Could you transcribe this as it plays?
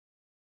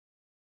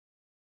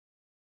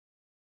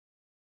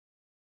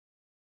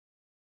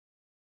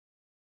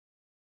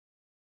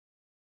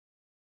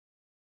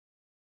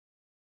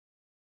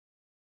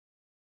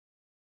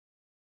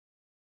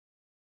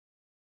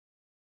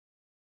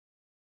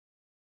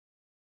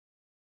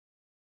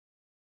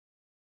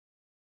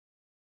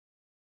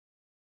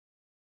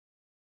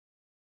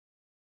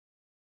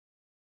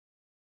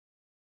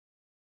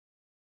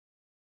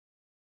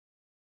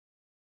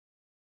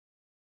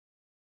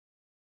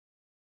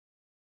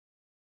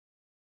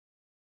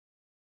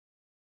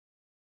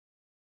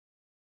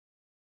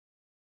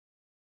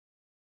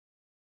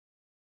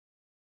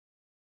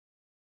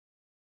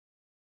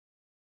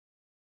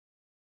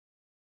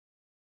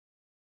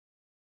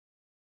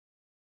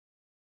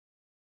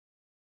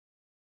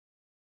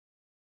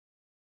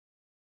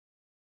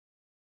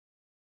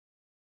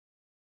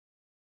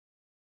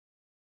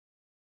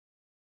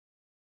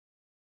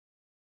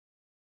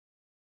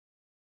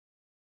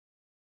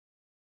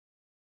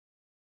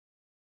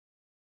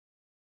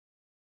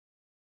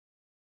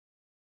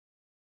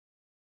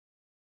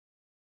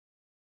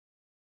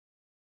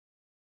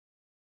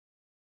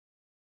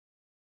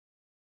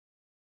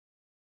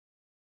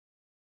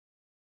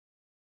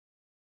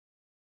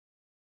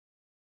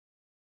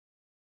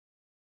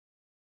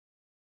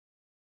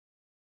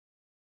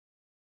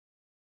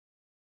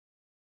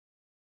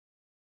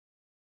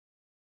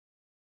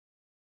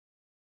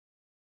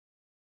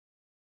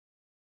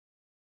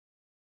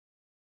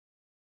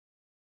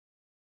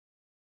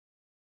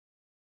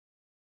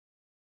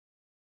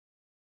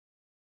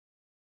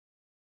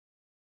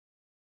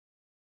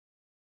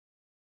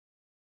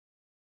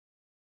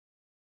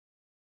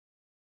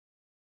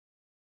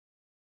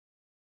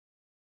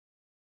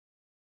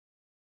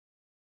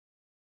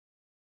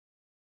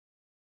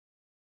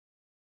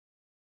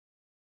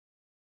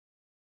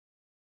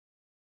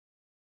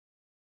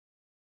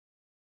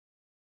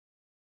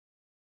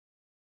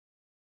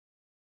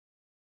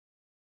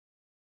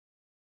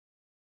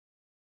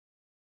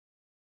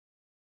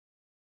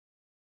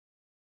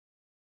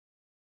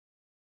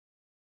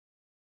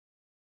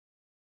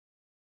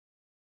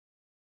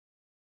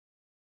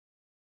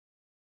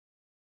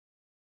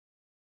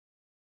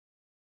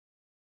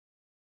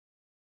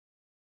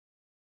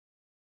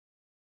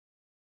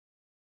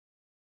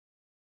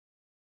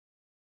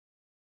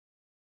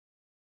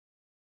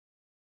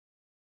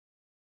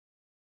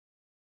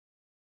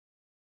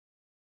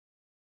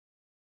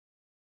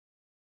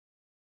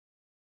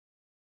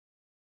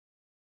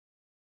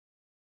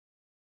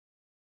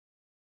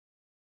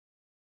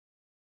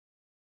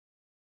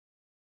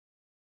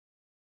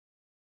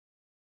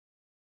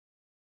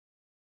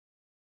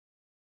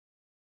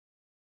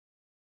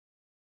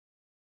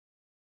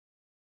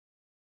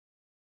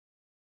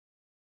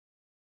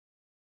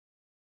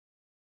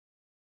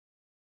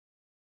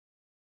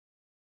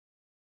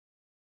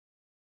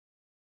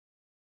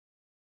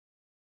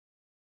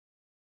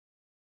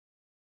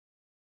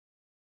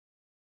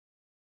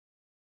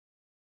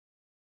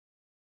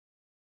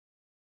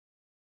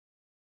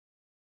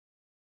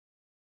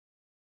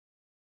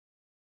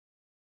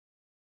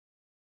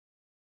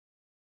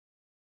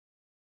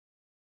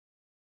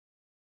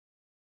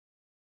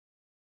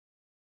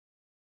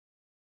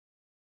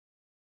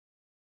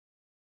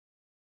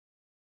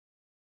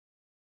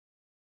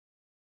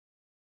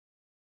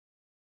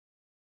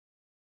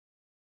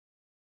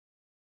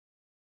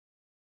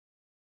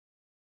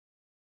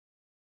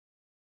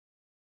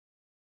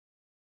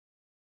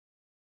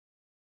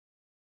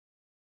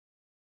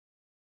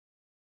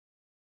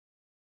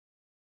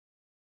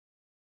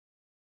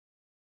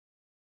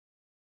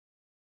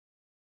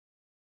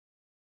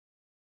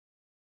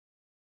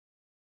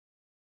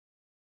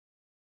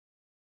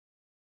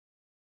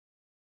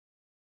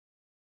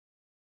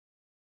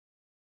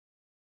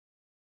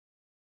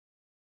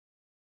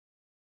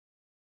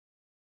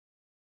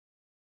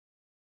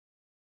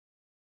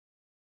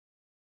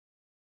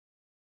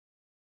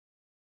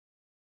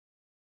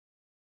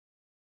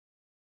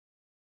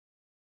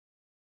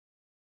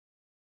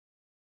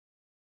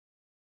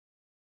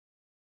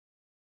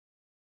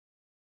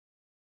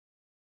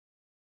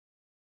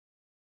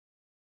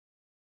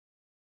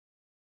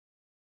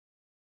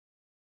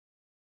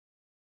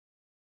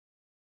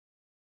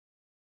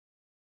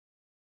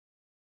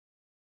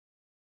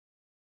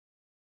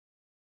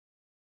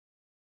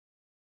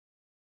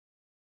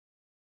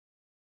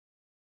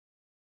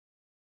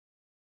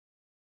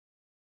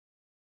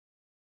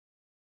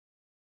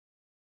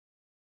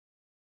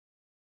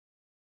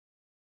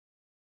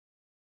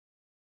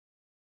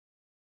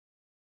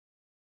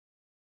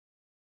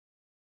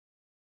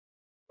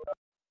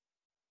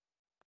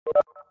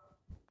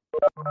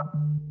Guys.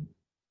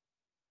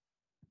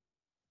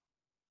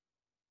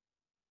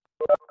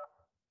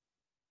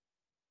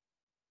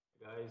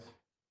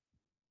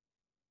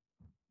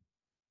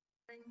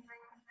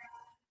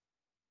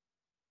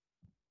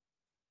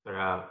 Sorry,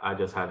 I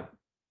just had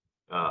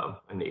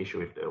an issue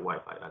with the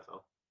Wi-Fi, that's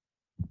all.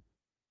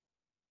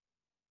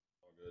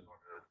 All good.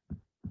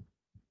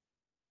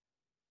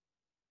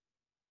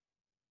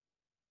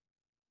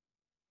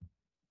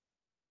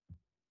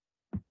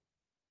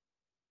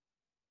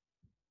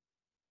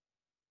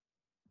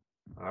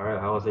 All right,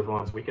 how was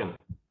everyone's weekend?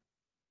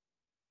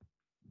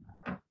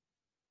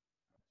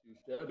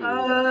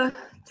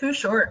 Too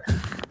short.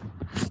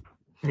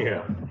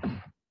 Yeah,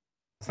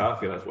 that's how I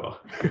feel as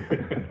well.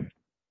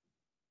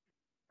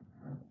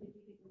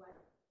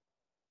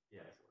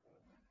 Yes.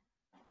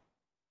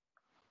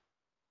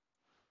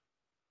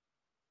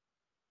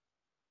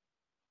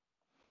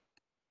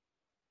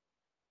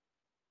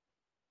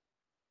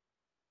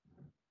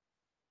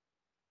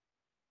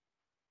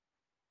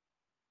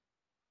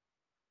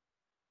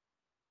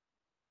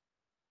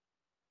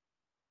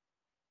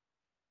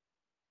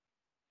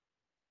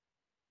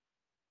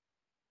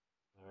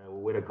 All right,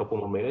 we'll wait a couple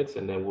more minutes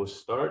and then we'll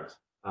start.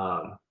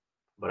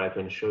 But I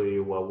can show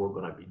you what we're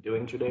gonna be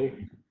doing today.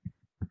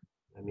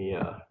 Let me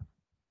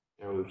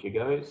share with you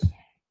guys.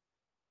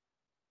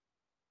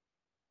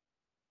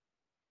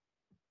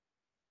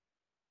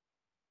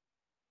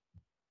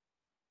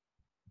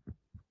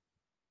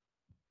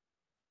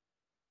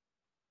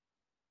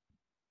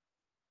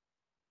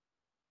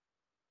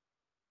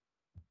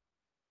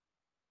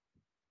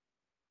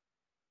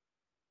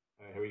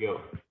 All right, here we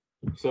go.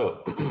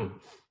 So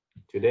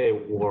today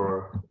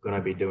we're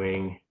gonna be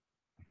doing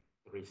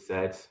 3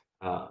 sets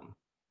of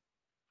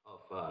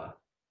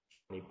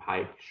 20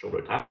 pike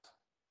shoulder taps.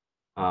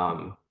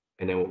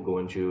 And then we'll go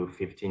into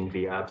 15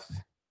 V-ups,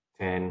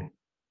 10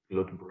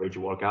 glute bridge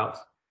workouts,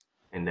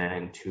 and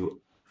then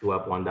two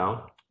up, one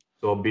down.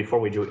 So before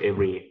we do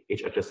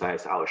each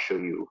exercise, I'll show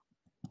you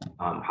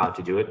how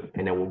to do it,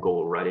 and then we'll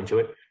go right into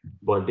it.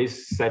 But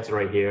these sets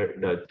right here,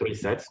 the 3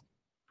 sets,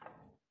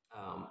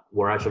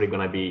 we're actually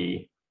gonna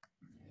be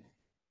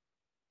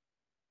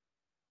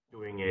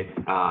doing it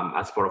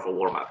as part of a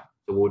warm-up.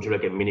 So we'll do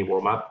like a mini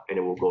warm-up, and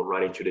then we'll go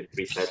right into the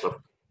 3 sets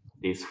of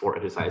these 4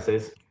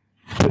 exercises.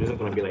 So this is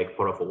going to be like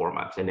part of a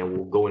warm-up, and then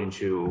we'll go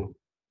into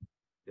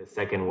the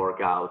second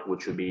workout,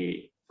 which will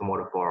be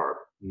somewhat of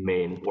our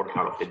main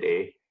workout of the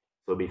day.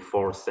 So it'll be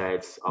 4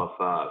 sets of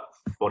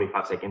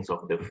 45 seconds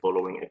of the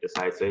following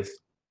exercises: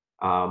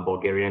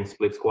 Bulgarian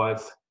split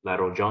squats,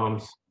 lateral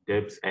jumps,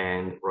 dips,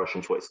 and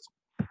Russian twists.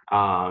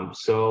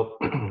 So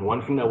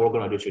one thing that we're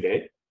going to do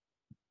today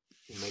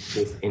to make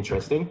this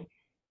interesting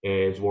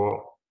is we're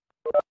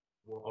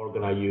all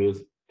going to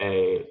use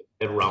a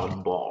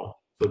round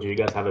ball. So do you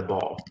guys have a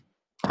ball?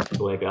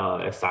 So like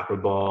a soccer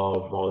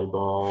ball,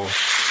 volleyball,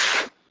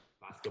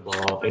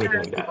 basketball, anything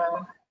like that.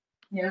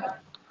 Yeah.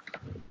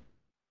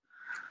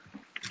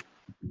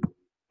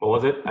 What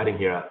was it? I didn't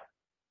hear that.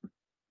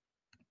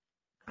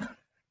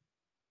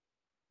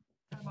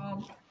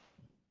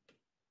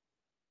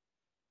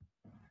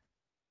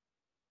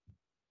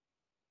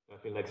 I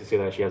feel like to see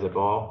that she has a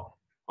ball.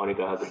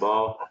 Monica has a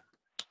ball.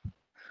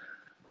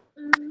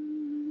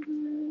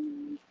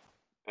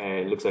 And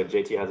it looks like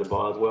JT has a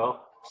ball as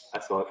well. I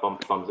saw a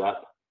thumbs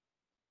up.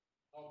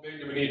 How big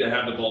do we need to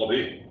have the ball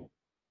be?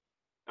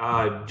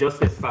 Just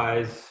the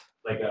size,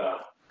 like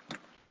a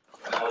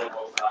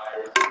volleyball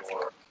size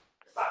or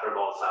soccer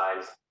ball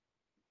size,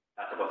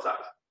 basketball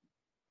size.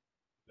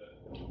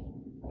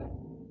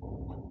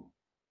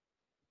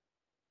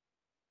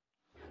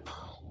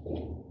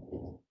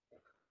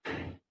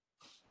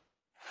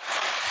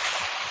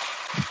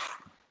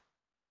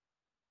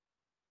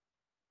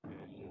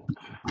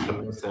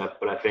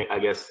 But I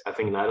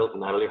think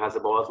Natalie has a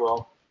ball as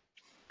well.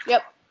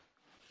 Yep.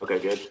 Okay,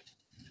 good.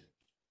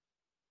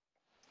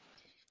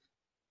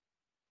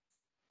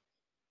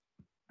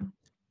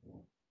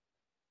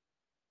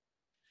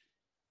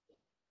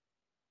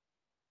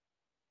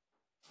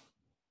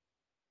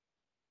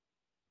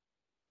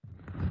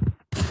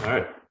 All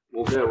right,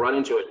 we'll get right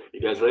into it. You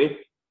guys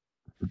ready?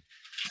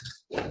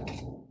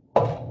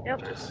 Yep.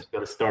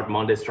 Gotta start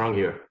Monday strong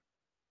here.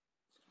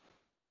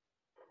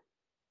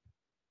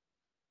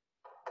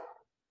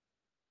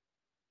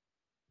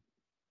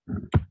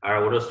 All right,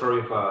 we'll just start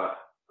with a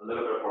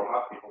little bit of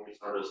warm-up before we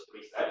start those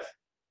 3 sets.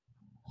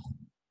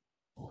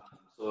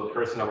 So the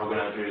first thing that we're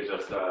gonna do is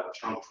just a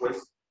trunk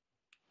twist.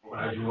 We're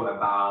gonna do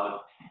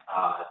about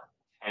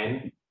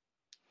 10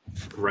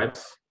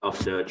 reps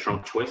of the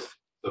trunk twist.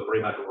 So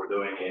pretty much what we're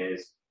doing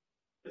is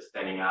just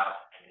standing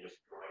up and just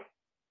going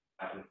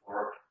back and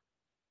forth.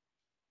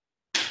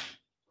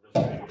 Just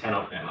doing 10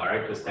 of them, all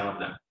right? Just 10 of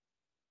them.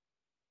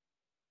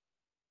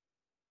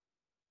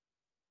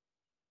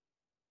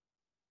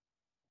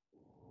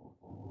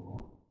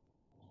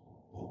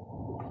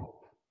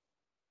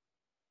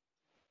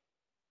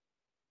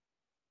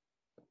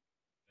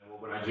 And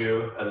we're gonna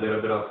do a little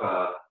bit of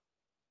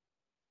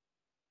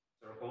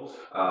circles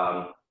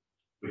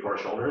with our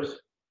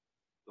shoulders.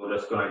 So we're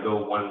just gonna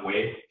go one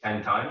way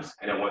 10 times,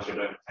 and then once you're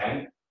done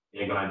 10,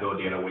 you're gonna go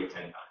the other way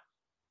 10 times.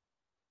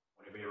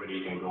 Whenever you're ready,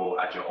 you can go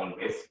at your own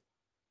pace.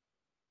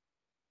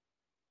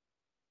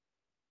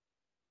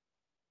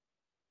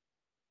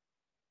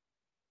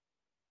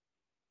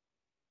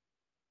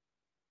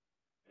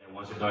 And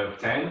once you're done with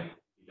 10,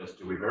 you just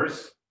do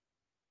reverse.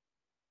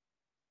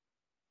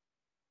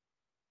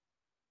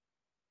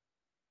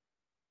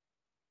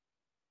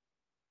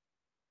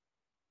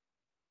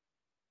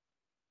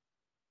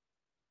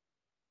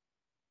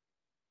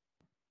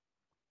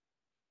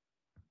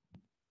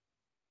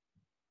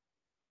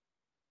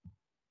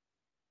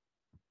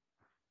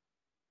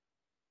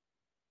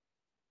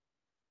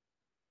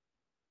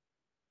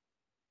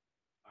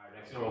 All right,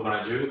 next thing we're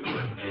gonna do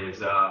is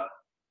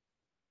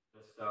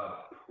just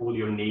pull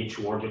your knee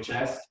towards your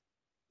chest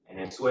and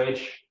then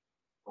switch.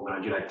 We're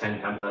gonna do that 10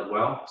 times as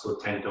well. So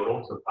 10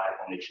 total, so 5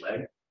 on each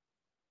leg.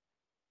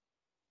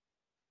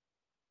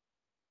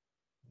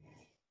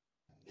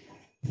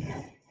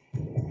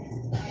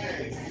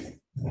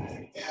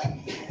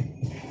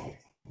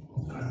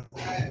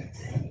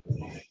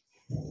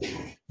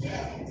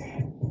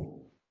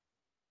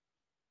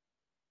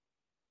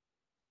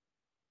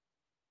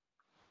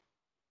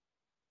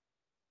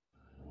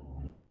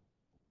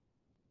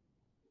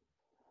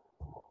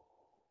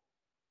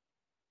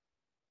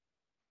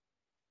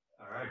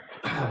 All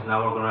right, now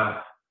we're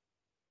gonna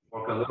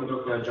work a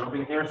little bit of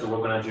jumping here. So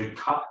we're gonna do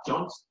top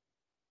jumps.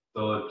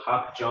 So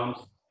top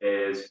jumps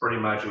is pretty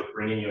much you're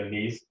bringing your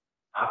knees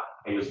up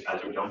as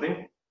you're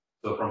jumping.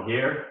 So from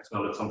here, it's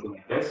gonna look something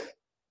like this.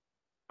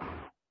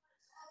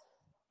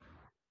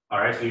 All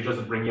right, so you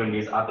just bring your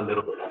knees up a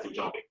little bit as you're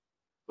jumping.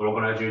 So we're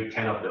gonna do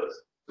 10 of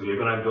those. So you're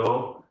gonna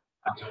go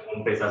at your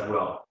own pace as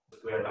well.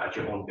 Square at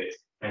your own pace,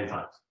 10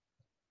 times.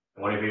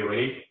 And whenever you're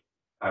ready,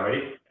 all right,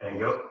 ready, and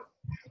go.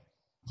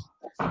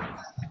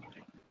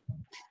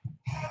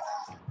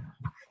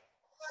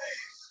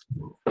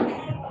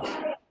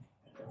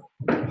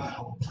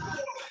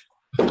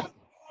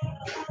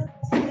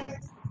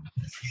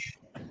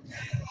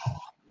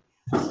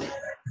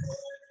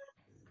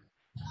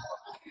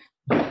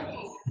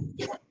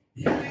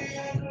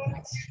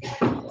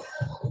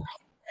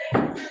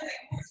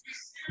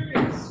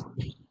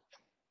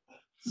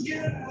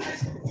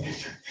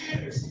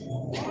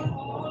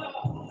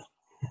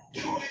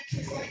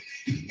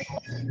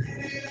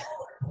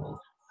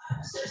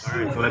 All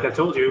right, so like I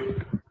told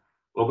you,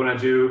 we're gonna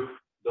do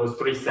those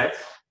 3 sets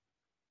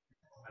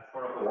as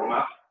part of a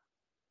warm-up.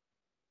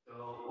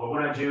 So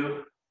we're gonna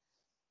do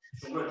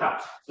shoulder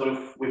taps.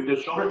 So with the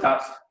shoulder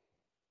taps,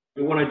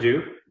 what you wanna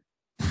do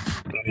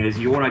is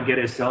you wanna get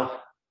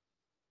yourself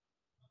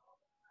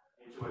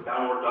into a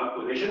downward dog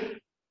position.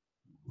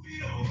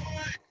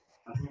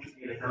 I think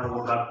you get a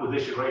downward dog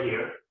position right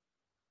here.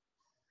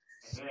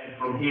 And then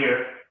from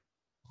here,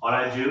 all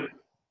I do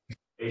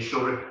is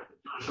shoulder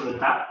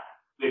tap.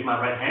 With my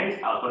right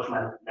hand, I'll touch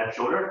my left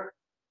shoulder,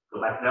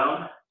 go back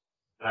down,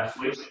 and I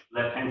switch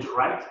left hand to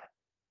right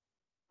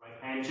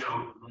hand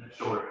to left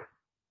shoulder.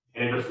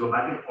 And then just go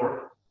back and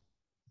forth.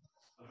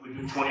 We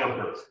do 20 of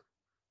those.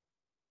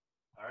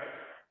 All right?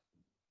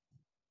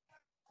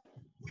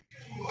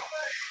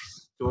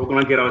 So we're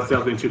gonna get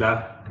ourselves into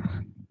that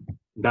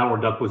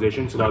downward dog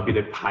position. So that'll be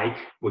the pike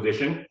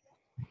position.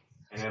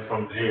 And then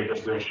from there,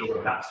 just doing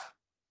shoulder taps.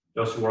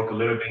 Just work a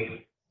little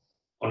bit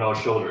on our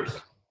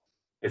shoulders,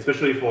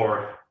 especially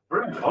for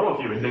pretty much all of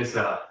you in this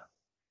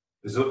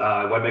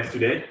WebEx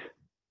today.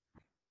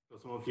 So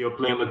some of you are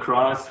playing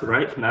lacrosse,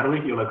 right?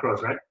 Natalie, you're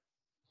lacrosse, right?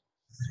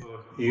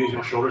 So you use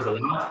your shoulders a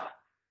lot.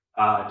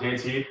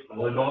 JT,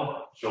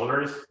 volleyball,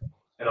 shoulders,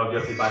 and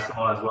obviously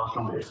basketball as well,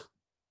 shoulders.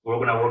 We're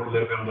gonna work a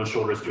little bit on those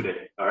shoulders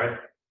today, all right?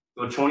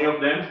 So 20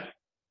 of them,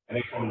 and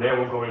then from there,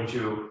 we'll go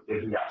into the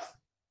V-ups.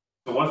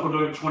 So once we're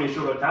doing 20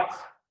 shoulder taps,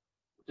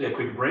 we'll take a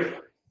quick break.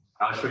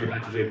 I'll show you how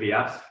to do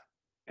V-ups,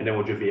 and then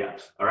we'll do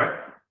V-ups, all right?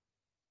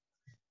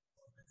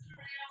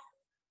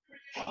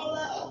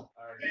 All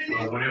right,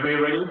 so whenever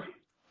you're ready,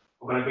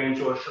 we're gonna go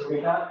into a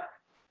shoulder tap.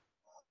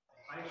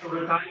 5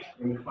 shoulder taps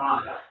in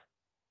 5,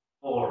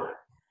 4,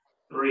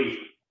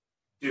 3,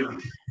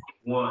 2,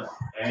 1,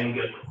 and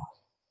go.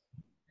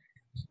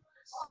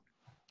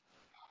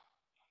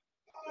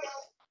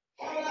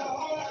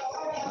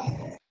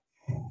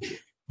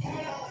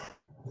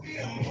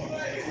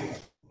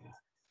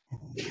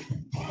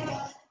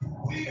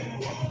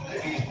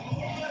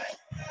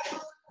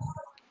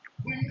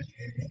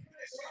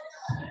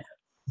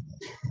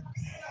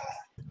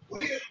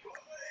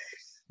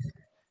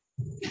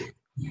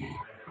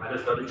 I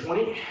just started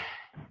 20.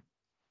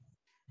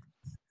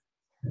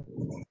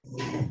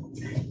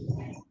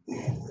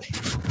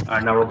 All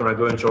right, now we're gonna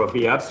go into our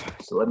V-ups.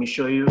 So let me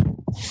show you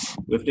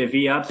with the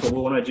V-ups, what we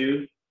wanna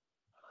do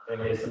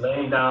is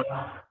laying down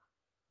right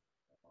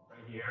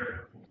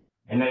here,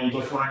 and then you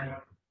just want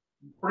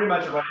pretty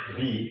much write a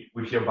V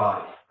with your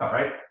body, all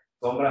right?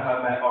 So I'm gonna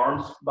have my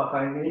arms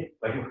behind me,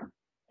 like, and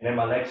then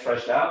my legs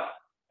stretched out,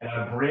 and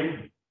I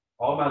bring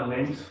all my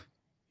limbs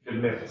to the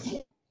middle,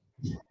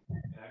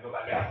 and I go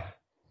back out.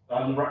 So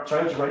I'm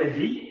trying to write a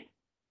V,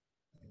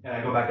 and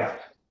I go back out.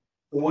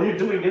 So when you're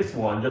doing this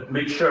one, just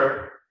make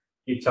sure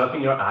you're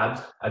tucking your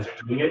abs as you're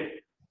doing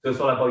it. So it's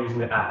all about using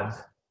the abs.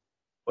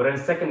 But then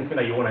the second thing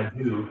that you want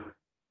to do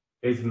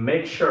is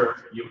make sure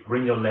you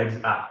bring your legs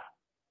up.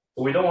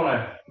 So we don't want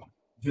to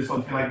do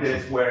something like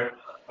this where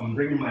I'm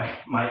bringing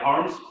my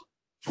arms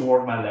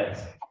toward my legs.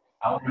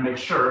 I want to make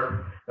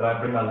sure that I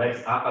bring my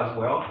legs up as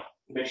well.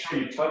 Make sure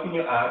you're tucking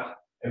your abs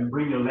and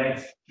bring your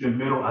legs to the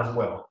middle as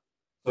well.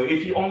 So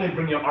if you only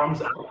bring your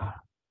arms up,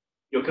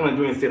 you're kind of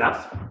doing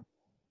sit-ups.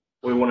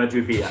 We want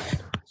to do VI.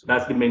 So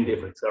that's the main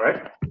difference, all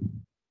right?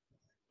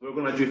 We're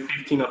going to do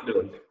 15 of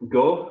those.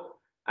 Go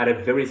at a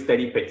very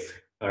steady pace,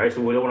 all right?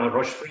 So we don't want to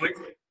rush through it.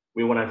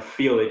 We want to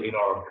feel it in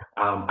our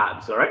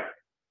abs, all right?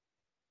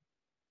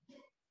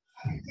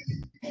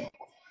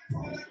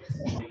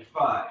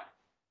 5,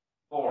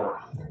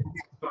 4,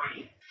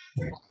 3,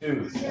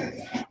 2,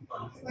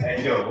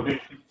 and go. We'll do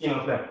 15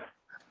 of them.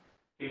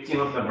 15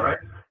 of them, all right?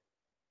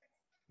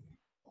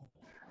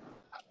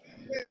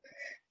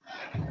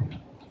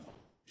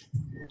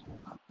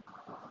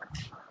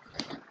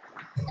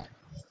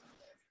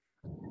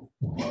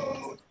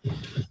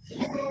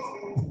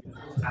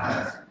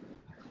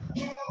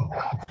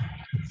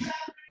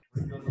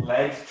 Bring those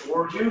legs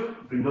towards you.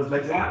 Bring those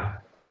legs out.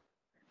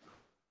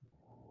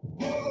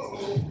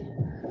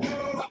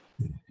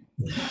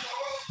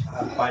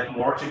 5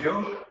 more to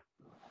go.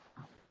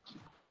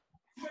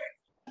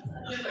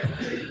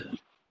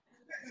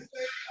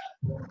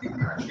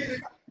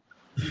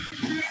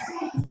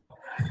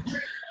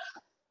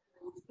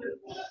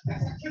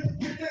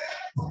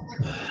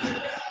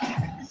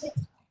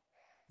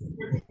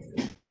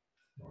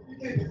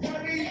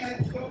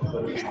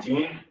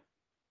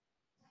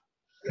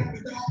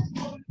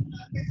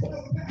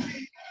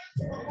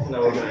 Now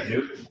we're going to do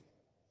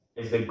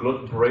is the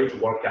glute bridge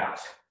workout.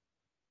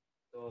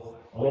 So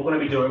what we're going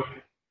to be doing,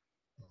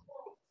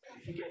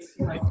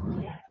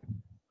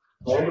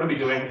 what we're going to be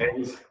doing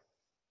is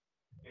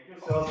get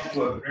yourself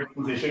into a great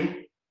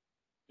position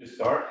to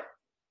start.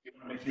 You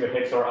want to make sure your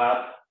hips are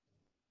up,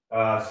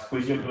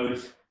 squeeze your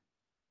glutes,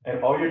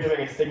 and all you're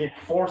doing is taking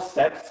 4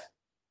 steps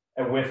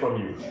away from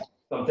you.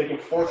 So I'm taking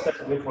 4 steps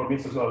away from me,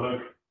 so it's going to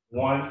look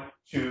 1,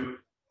 2,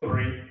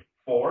 3,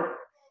 4.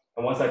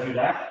 And once I do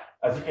that,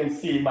 as you can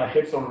see, my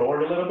hips are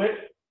lowered a little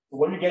bit. So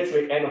when you get to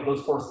the end of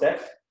those 4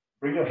 steps,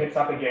 bring your hips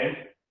up again,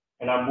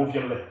 and I'll move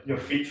your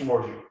feet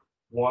towards you.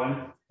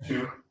 1,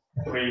 2,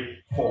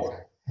 3,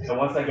 4. And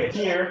once I get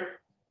here,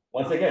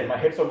 once again, my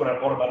hips are going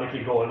to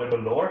automatically go a little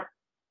bit lower.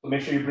 So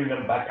make sure you bring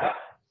them back up,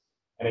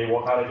 and then you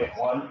walk out again.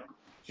 1,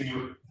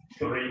 2,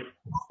 3,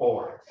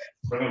 4.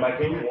 Bring them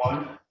back in.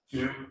 1,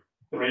 2,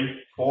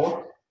 3,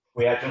 4.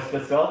 We adjust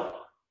the self,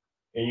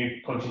 and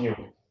you continue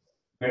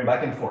going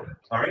back and forth.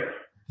 All right.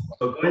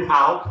 So going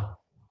out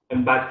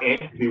and back in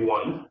will be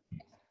 1.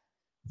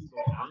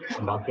 Going out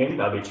and back in,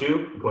 that'll be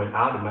 2. Going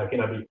out and back in,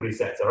 that'll be 3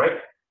 sets. All right.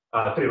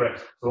 3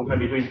 reps. So we're going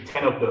to be doing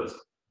 10 of those.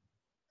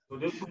 So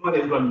this one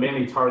is going to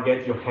mainly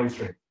target your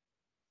hamstring.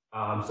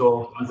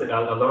 So a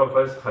lot of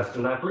us as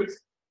student athletes,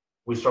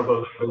 we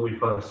struggle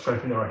with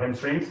strengthening our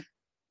hamstrings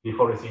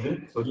before the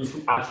season. So this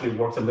actually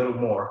works a little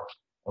more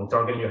on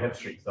targeting your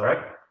hamstrings. All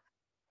right.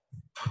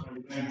 We're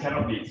doing 10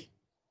 of these.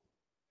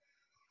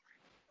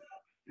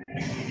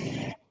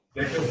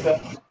 Get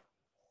yourself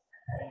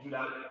into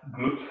that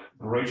glute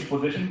bridge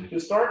position to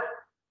start.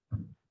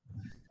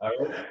 All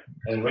right,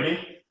 and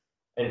ready?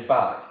 And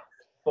 5,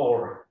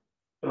 4,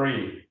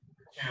 3,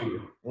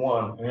 2,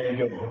 1, and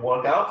go.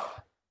 Walk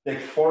out.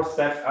 Take 4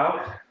 steps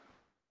out.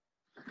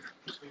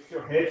 Fix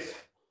your hips,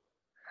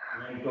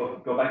 and then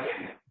go back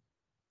in.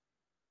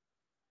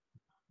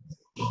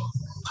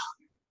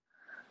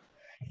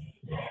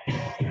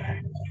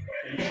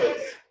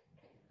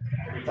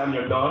 Every time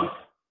you're done,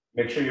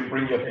 make sure you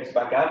bring your hips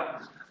back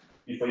up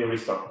before you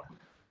restart.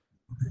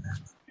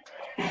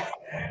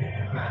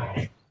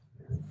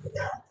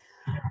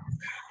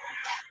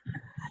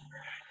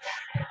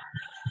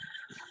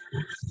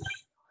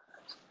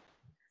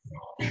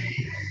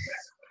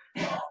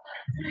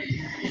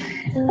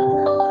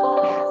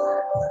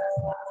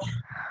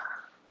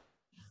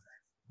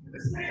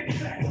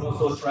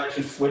 Also try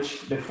to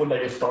switch the foot that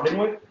you're starting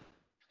with,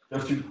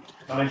 just to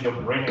manage your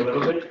brain a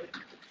little bit,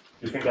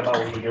 to think about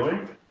what you're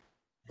doing.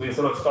 So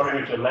instead of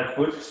starting with your left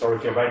foot, start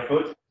with your right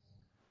foot.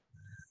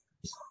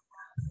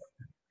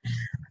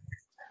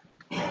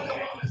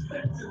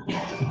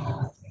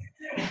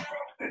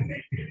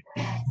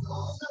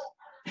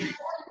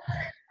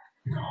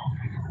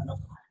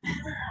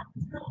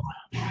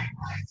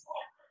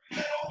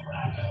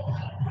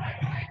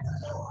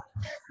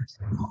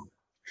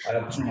 I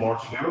have 2 more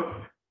to go.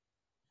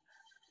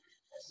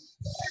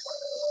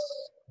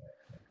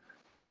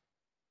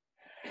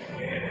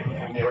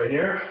 Okay, right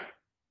here.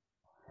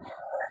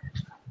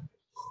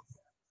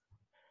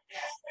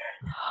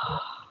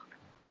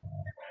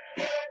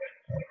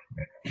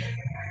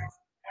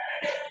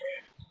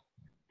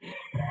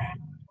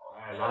 All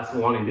right, last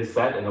one in this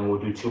set, and then we'll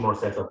do 2 more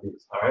sets of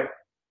these. All right.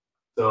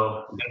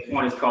 So this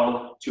one is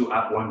called 2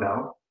 up, 1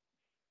 down.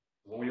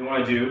 What we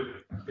want to do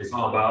is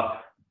all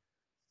about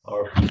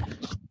our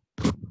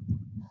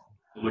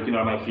looking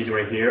at my feet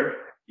right here.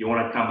 You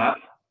want to come up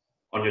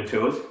on your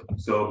toes,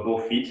 so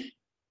both feet.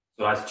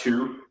 So that's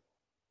 2,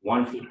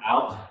 1 foot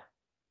out.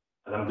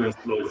 As I'm going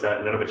slow, it's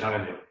a little bit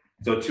challenging.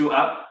 So 2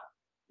 up,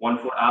 1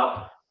 foot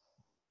out,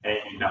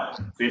 and down.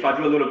 So if I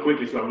do a little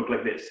quickly, so I look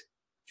like this: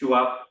 2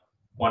 up,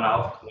 1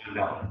 out, 1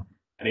 down.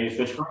 And then you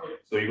switch from it.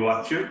 So you go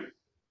up 2,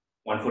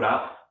 1 foot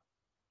out,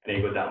 and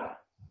then you go down.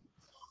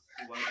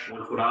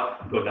 1 foot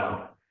out, go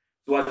down.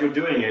 So as you're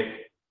doing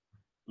it,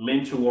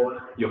 lean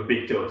toward your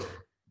big toes.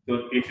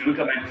 So if you look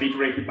at my feet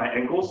right here, my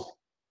ankles,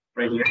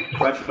 right here,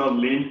 try to not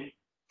lean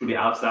to the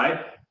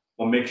outside,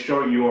 but make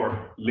sure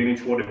you're leaning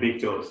toward the big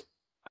toes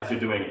as you're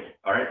doing it,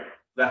 all right?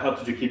 That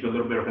helps you to keep a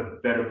little bit of a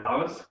better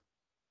balance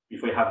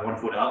before you have 1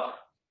 foot out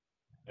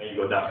and you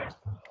go down,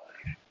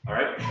 all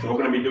right? So we're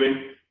gonna be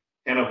doing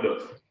 10 of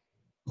those.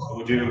 So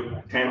we'll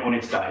do 10 on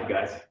each side,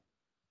 guys.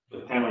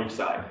 So 10 on each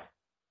side.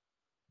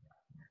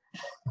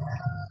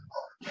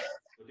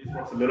 So this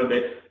works a little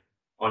bit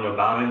on your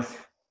balance.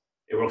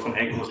 It works on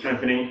ankle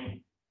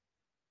strengthening.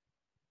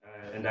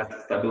 And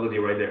that's stability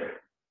right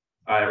there.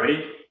 All right,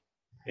 ready?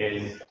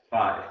 In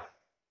 5,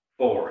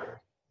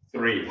 4,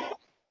 3,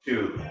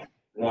 2,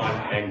 1,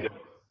 and go.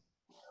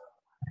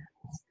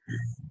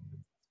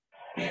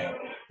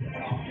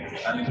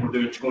 That means we're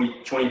doing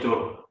 20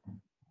 total.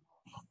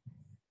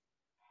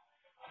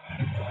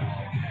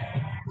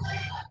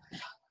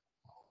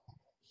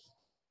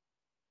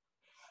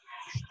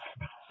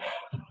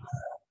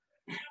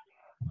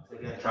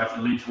 Again, try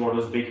to lean toward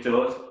those big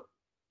toes.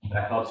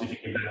 That helps you to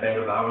keep that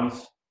better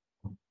balance.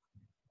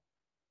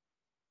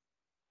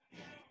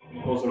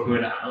 Also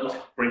going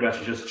out, pretty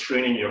much just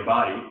training your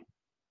body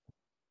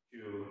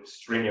to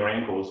strain your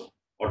ankles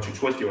or to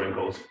twist your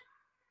ankles,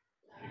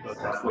 because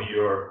that's what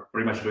you're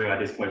pretty much doing at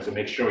this point. So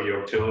make sure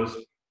your toes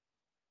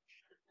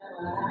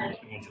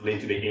need to lean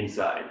to the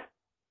inside.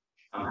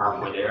 I'm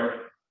halfway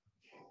there.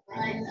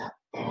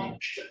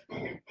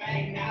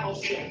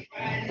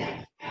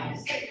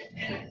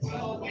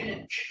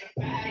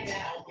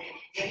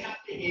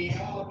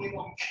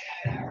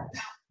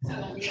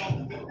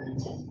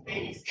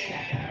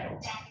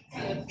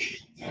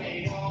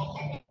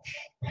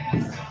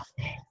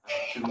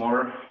 Two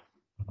more.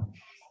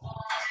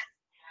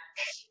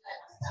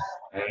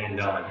 And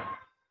done.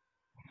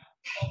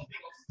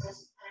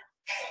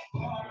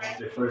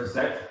 The first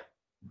set.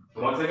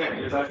 So once again,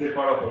 it's actually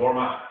part of the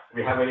warm-up.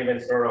 We haven't even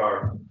started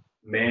our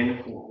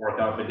main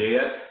workout of the day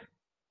yet.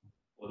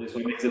 Well, this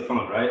one makes it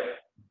fun, right?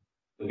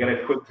 We'll get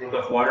a quick drink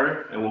of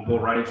water and we'll go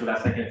right into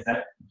that second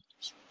set.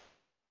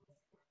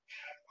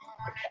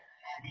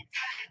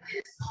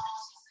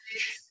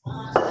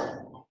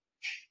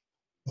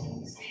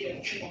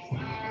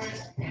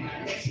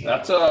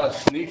 That's a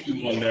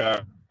sneaky one there.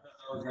 That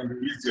was going to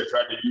be easy. I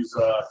tried to use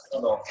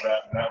kettlebell for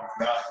that, and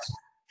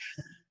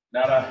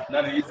that was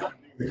not an easy one to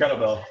do with the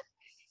kettlebell.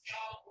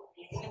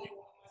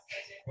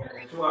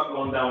 2 up,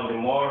 1 down. The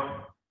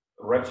more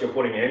reps you're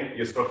putting in,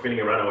 you start feeling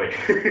it right away.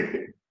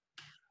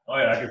 Oh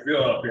yeah, I can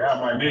feel it up behind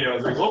my knee. I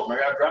was like, oh, I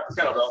gotta drop the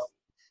kettlebell.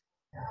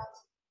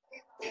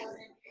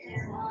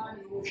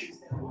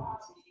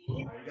 Are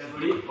you guys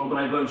ready? I'm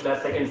gonna go into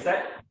that second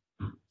set.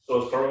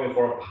 So starting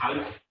for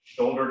high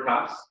shoulder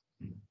taps.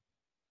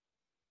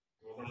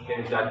 We're gonna get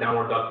into that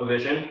downward dog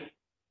position.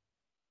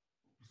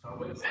 Start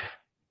with.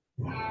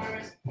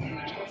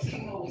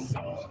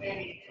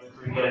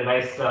 You get a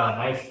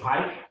nice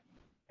pike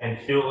and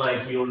feel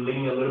like you're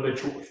leaning a little bit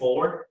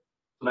forward.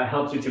 So that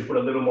helps you to put a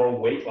little more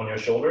weight on your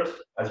shoulders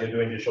as you're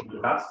doing the shoulder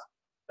taps.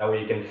 That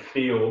way you can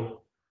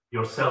feel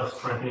yourself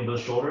strengthening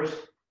those shoulders.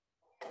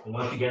 And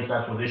once you get into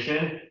that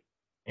position,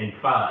 in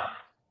 5,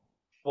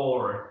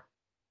 4,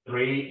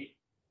 3,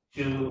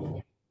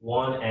 2,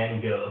 1,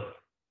 and go.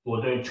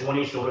 We're doing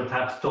 20 shoulder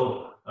taps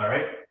total. All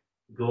right.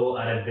 Go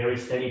at a very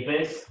steady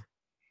pace.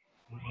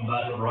 I'm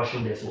not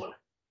rushing this one.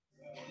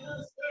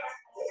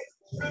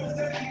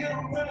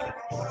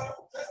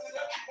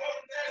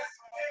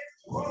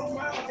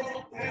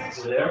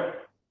 So there.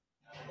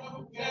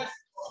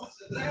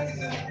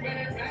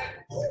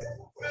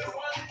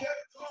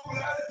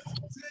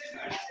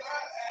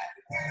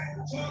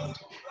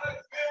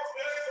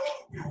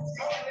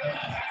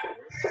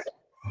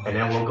 And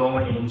then we're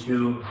going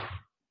into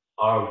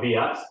our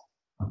V-ups.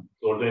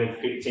 So we're doing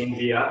 15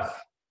 V-ups.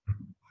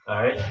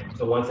 All right.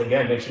 So once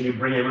again, make sure you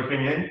bring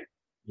everything in.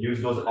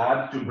 Use those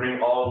abs to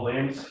bring all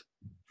limbs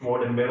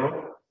toward the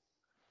middle.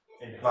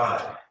 In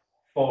 5,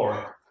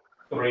 4,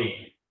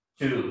 3,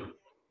 2,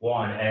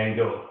 1, and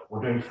go.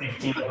 We're doing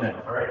 15 of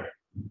them. All right.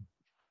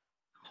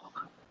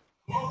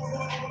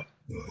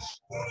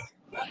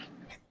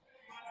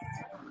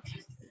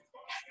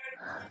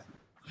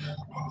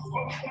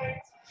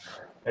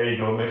 There you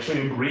go. Make sure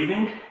you're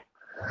breathing.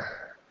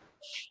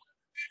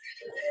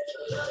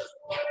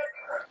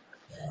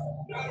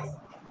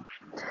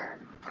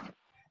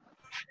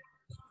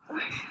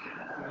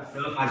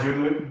 As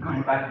you're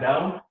going back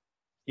down,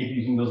 keep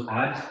using those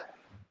abs.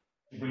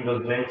 Bring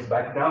those legs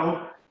back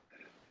down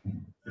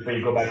before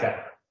you go back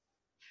up.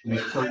 Make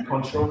sure you're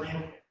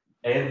controlling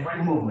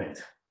every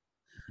movement.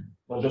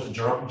 Or just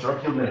drop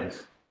your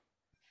legs.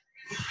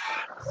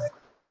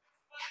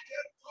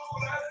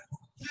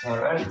 All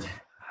right.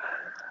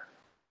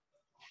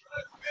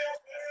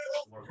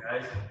 More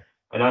guys.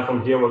 And then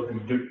from here, we're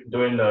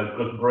doing the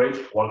glute bridge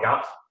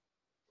workout.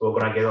 We're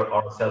gonna get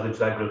ourselves into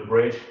that glute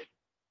bridge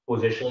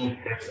position,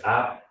 hips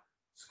up,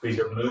 squeeze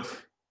your glutes,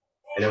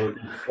 and then we'll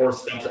do 4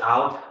 steps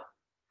out,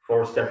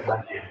 4 steps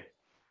back in.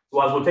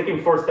 So as we're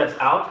taking 4 steps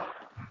out,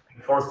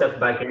 4 steps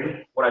back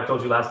in, what I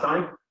told you last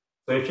time.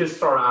 So if you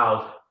start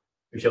out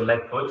with your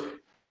left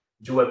foot,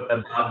 do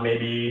about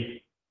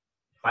maybe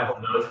 5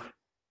 of those,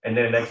 and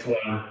then the next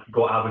one,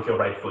 go out with your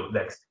right foot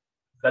next.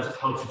 That's just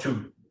how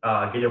to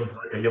get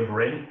your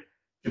brain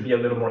to be a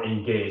little more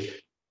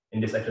engaged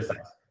in this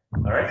exercise.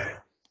 All right?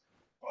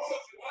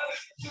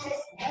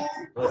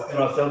 Let's put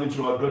ourselves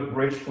into a good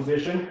bridge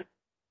position.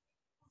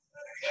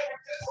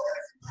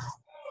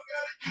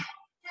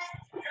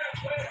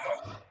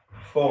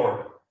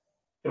 Four,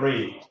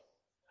 3,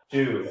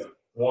 2,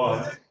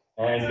 1,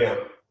 and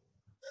go.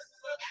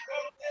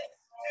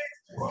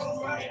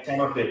 10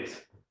 of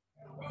these.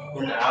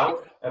 In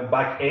out and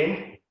back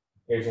in.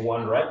 Here's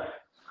 1 rep.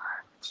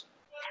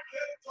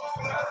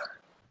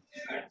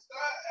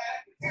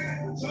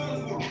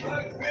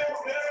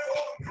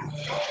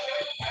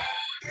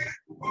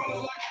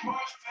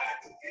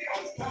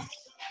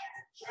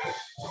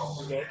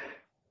 Okay.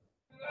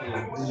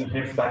 Bring your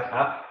hips back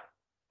up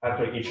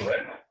after each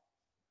rep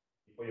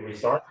before you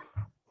restart.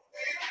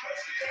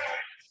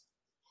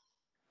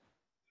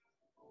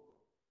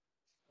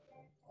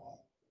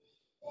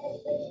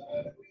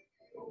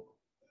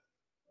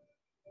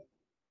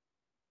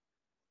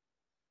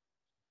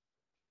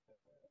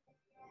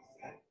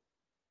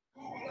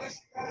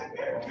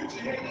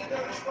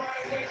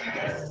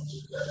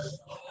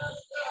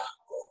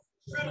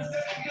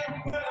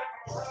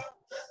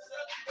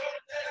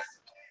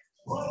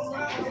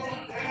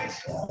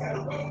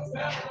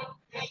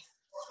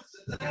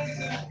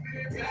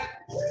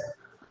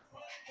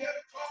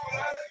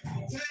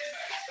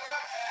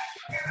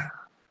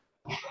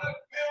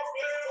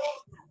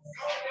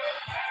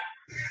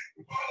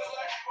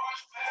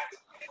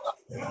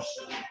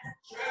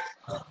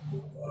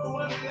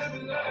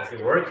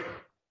 Good work.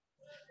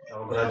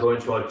 Now we're going to go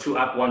into a 2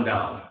 up, 1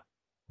 down.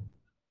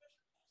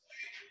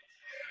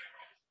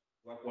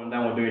 2 up, 1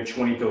 down, we're doing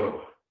 20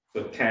 total.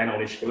 So 10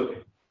 on each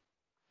foot.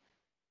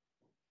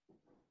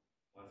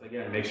 Once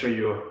again, make sure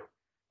you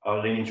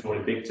are leaning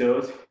toward the big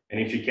toes. And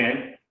if you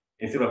can,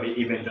 instead of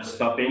even just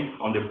stopping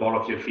on the ball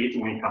of your feet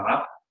when you come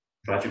up,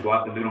 try to go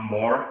up a little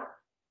more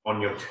on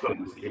your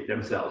toes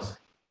themselves.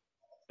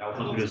 That will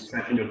help you to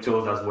strengthen your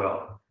toes as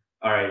well.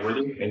 All right,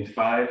 ready? In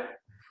 5,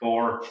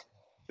 4,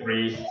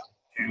 3,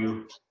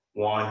 2,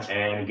 1,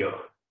 and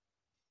go.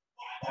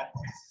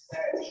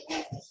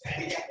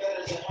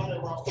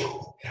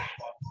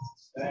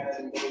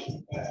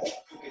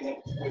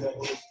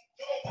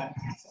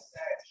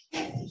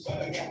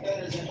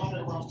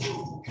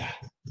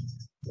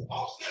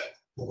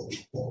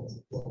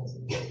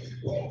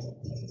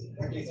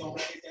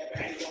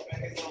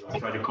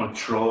 Try to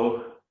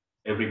control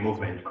every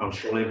movement.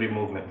 Control every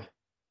movement.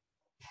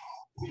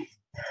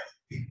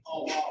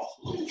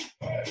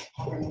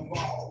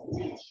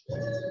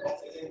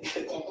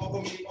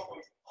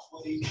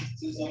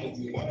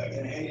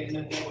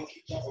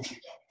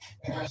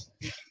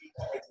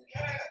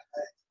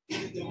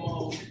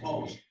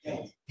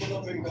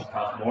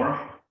 More.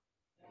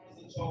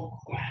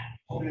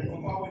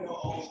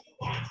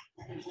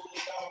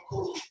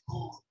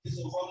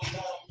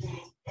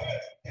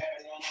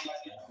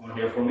 One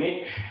here for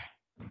me.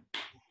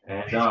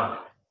 And done.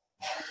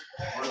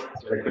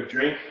 Get a quick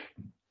drink.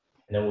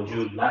 And then we'll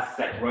do last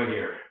set right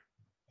here.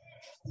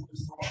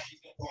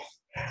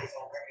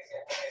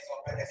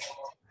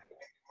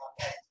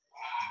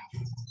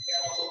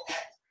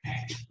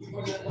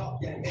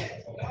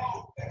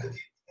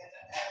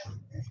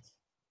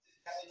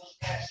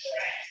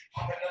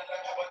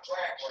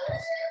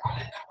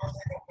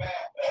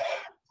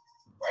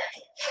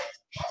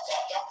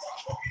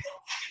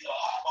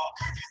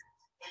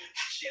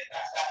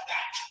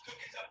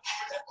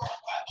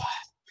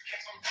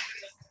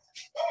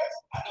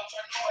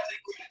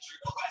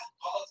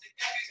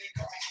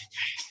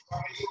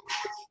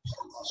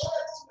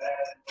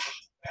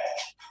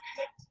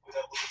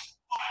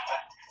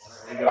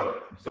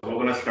 So we're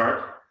going to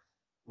start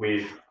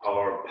with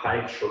our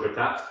pike shoulder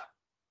taps,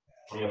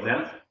 20 of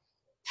them.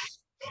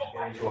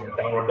 Get into a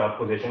downward dog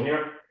position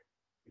here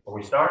before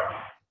we start.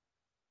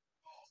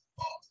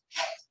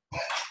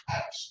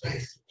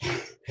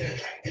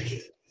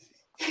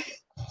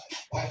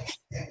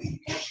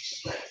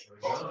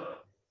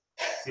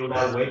 Feel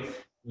that weight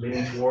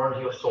leaning towards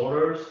your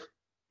shoulders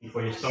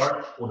before you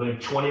start. We're doing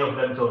 20 of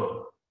them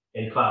total.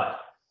 In 5,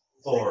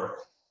 4,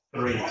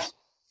 3,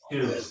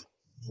 2,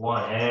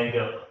 1, and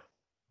go.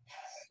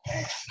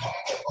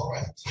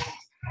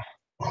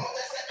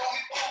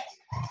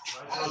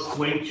 Don't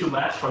swing too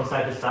much from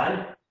side to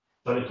side.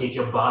 Try to keep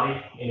your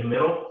body in the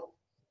middle.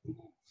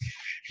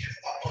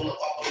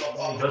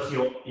 Just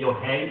your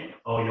hand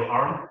or your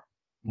arm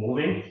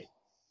moving.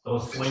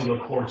 Don't swing your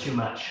core too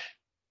much.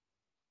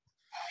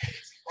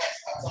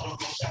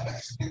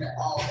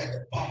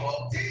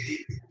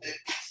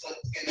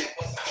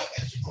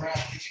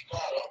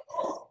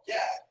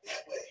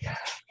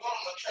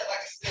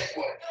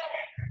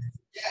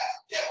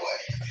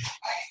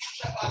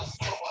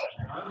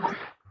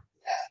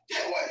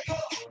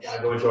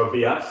 We're going to our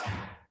V-ups.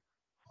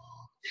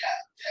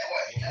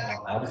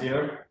 Abs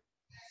here.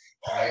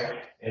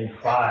 In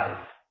 5,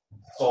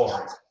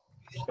 4,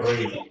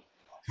 3,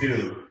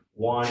 2,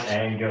 1,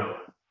 and go.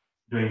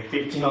 Doing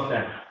 15 of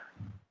them.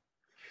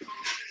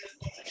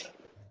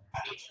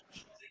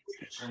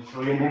 And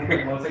so you move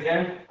it once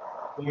again,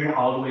 going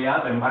all the way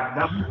up and back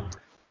down.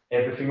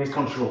 Everything is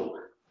controlled.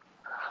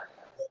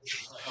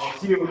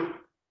 Helps you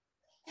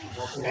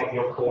working at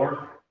your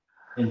core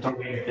and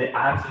targeting the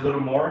abs a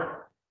little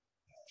more.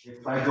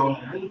 If I go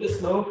a little bit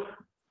slow,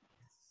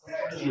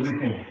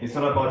 everything. It's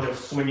not about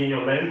just swinging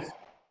your limbs,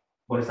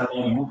 but it's about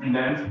moving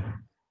them.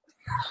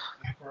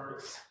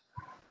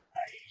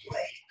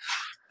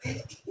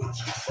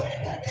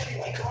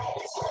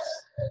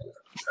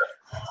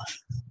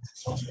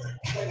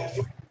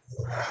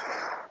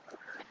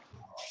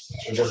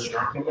 And just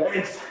drop your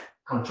legs,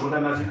 control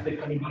them as if they're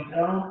coming back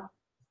down.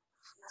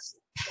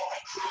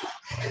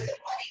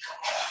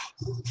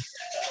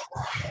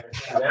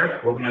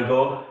 There, we're gonna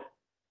go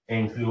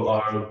into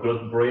our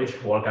glute bridge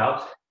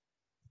workout.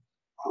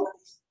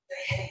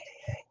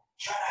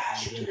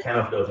 10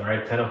 of those, all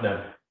right, 10 of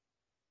them.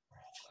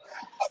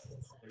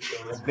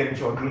 So let's get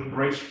into our glute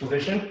bridge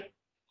position.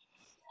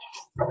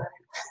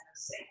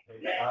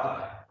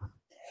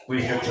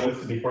 Squeeze your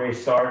glutes before you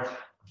start.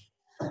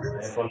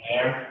 And from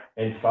there,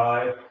 in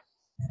 5,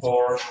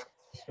 4,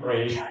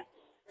 3,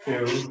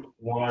 2,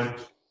 1,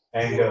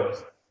 and go.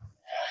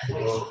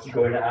 So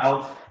going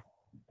out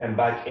and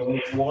back in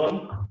is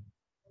 1,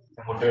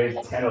 and we're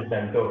doing 10 of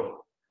them total.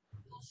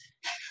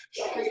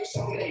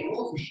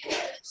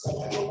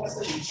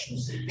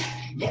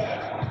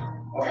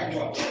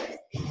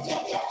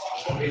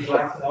 This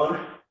last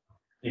one,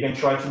 you can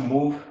try to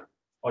move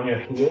on your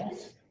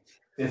heels.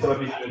 Instead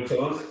of using your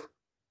toes,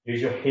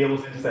 use your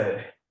heels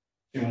instead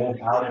to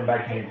move out and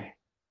back in.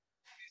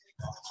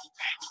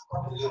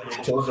 When your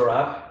toes are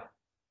up,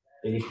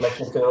 you flex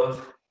your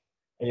toes,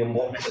 and you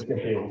move with your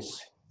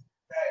heels.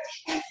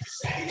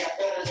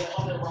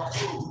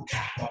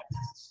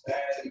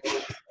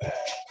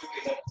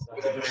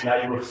 Now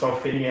you will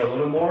start feeling it a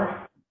little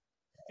more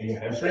in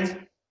your hamstring,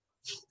 and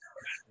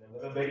a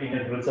little bit in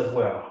your glutes as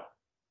well.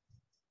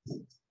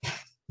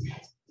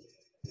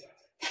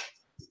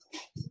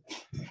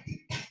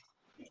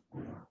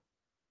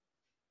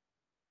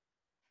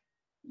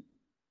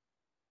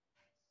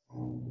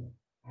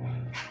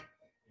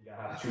 You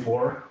gotta have 2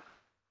 more.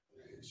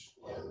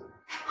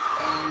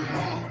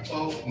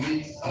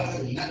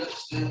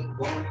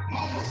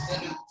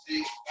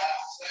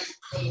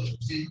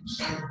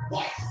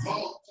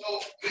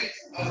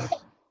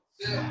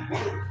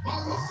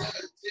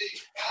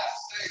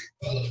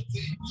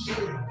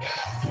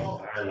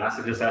 All right, last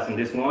exercise on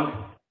this one.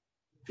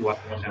 2 up,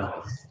 1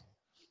 down.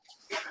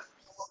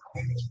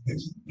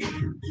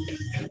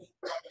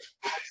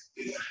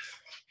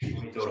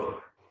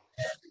 Total.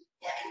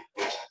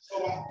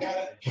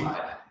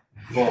 5,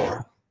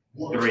 4,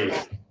 3,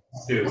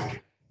 2,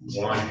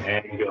 1,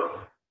 and go.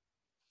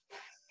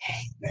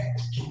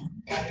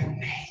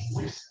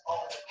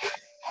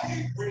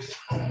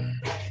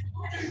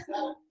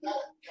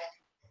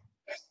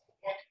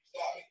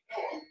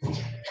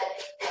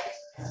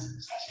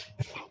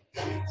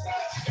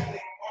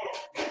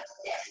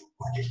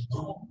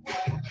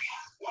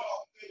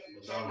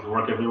 Good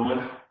work,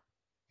 everyone.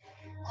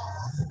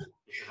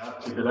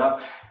 Keep it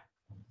up.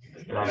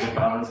 Get all good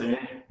balance in it.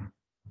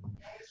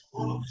 I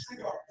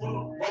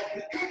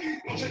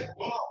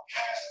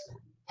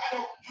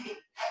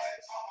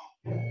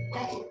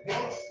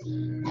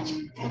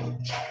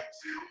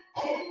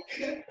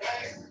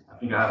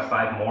think I have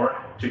 5 more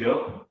to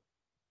go.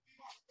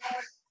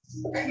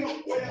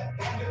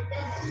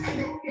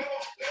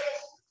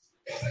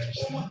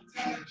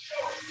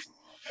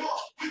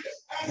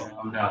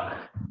 I'm done.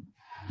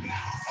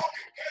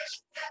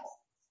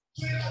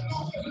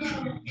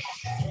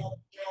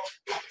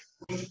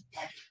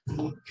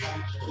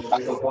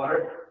 Drink of water,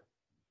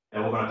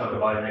 and we're going to talk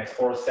about the next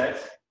 4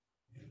 sets.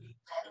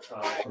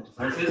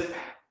 Exercises.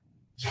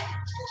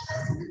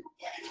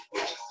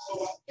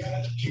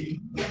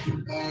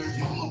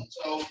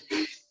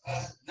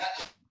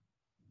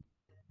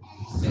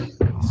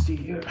 Let's see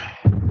here.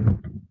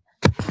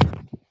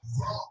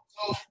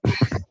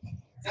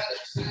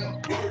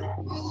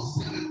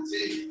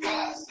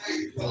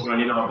 We're going to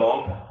need our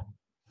ball.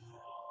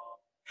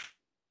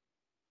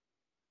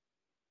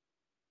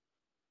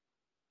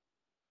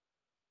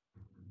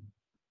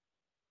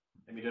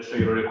 Let me just show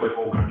you really quick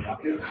what we're going to be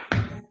up to.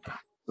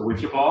 So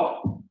with your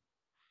ball,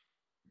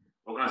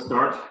 we're going to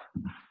start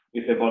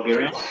with the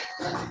Bulgarian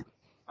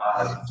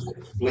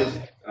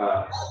split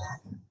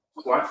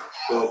squats.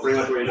 So pretty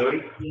much what you're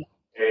doing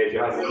is you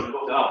have one.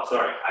 Oh,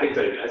 sorry, I didn't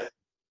tell you guys.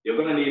 You're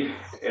going to need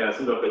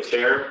some sort of a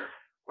chair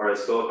or a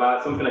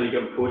sofa, something that you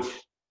can put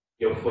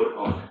your foot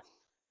on.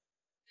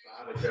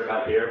 I have a chair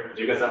back here.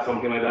 Do you guys have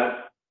something like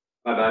that?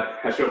 My bad.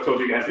 I should have told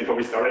you guys before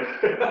we started.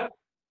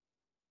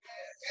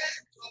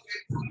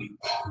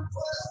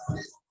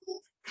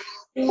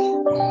 We're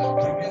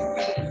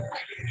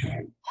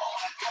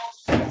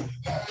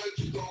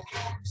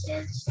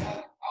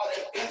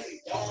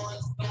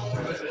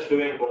just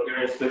doing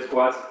Bulgarian split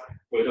squats.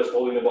 We're just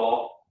holding the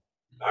ball.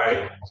 All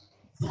right.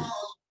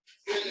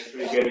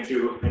 We get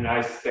into a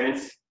nice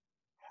stance.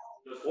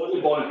 Just hold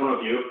the ball in front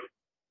of you,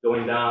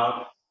 going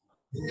down.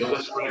 You'll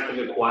just strengthen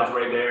the quads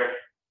right there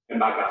and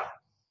back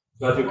up.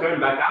 So as you're coming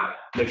back up,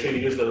 make sure you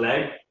use the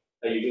leg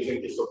that you're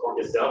using to support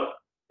yourself.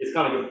 It's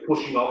kind of like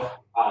pushing off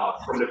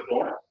from the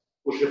floor.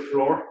 Push the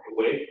floor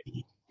away.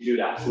 You do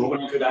that. So we're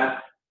going to do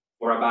that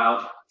for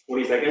about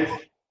 20 seconds.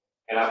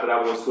 And after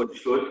that, we'll switch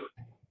foot.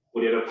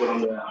 Put the other foot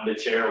on the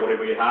chair or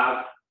whatever you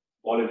have.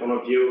 Ball in front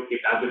of you.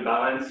 Keep that good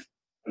balance.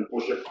 And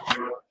push the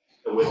floor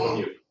away from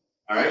you.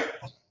 All right?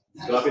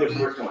 So that'll be the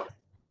first one.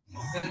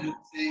 What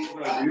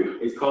we're going to do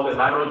is called the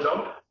lateral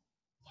jump.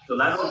 The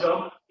lateral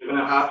jump, you're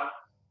going to have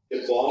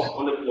the ball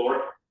on the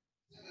floor.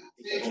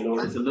 And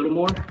lower it a little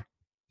more.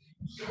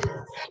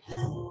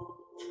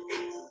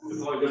 You're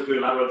going to just do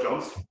lateral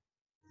jumps and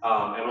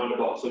on the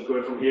ball. So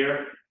going from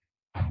here,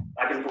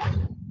 back and forth.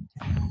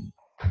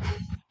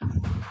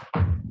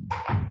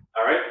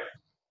 All right?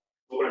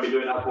 We're going to be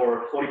doing that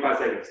for 45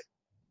 seconds.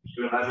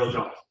 Doing lateral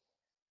jumps.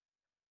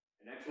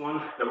 The next one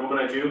that we're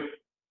going to do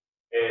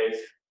is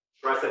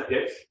tricep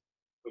dips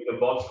with the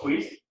ball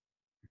squeeze.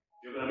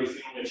 You're going to be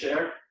sitting in your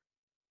chair,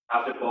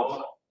 have the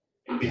ball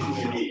in between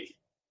your knees.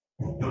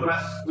 You're going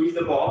to squeeze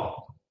the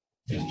ball.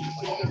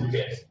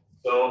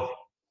 So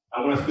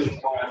I'm going to squeeze the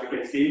ball, as you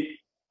can see.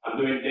 I'm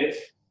doing this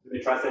with the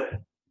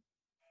tricep.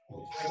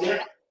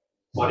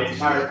 For the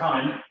entire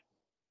time,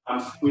 I'm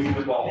squeezing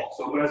the ball.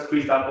 So I'm going to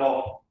squeeze that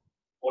ball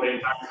for the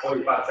entire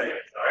 45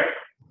 seconds. All right?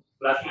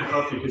 So that's going to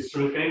help you to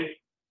strengthen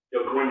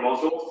your groin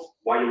muscles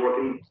while you're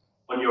working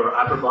on your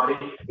upper body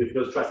with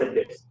those tricep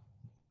dips.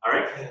 All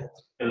right?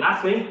 The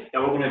last thing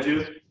that we're going to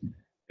do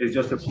is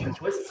just a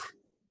twist.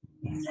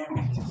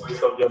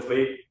 Twist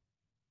obviously.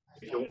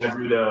 If you want to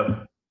do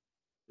the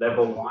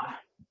level 1,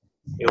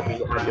 it'll be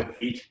to have your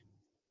feet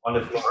on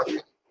the floor.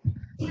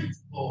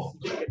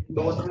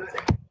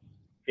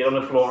 Get on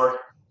the floor,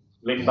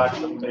 lean back a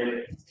little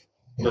bit,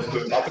 just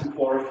go back and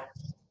forth.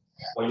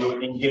 When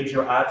you engage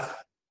your abs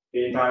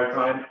the entire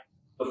time,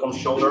 so from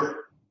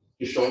shoulder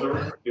to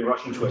shoulder, you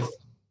Russian twist.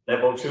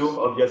 Level 2,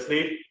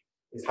 obviously,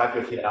 is have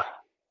your feet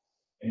up.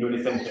 And do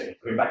the same thing,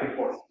 going back and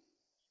forth.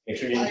 Make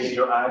sure you engage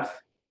your abs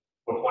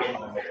for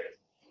 45 seconds.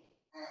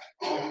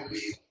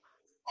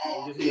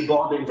 Just the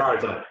ball the entire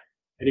time.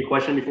 Any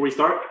question before we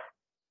start?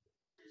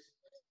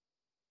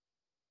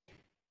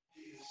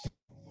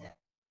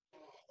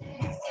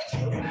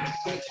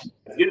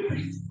 That's good.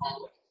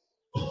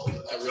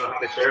 Everyone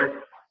have a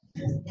chair.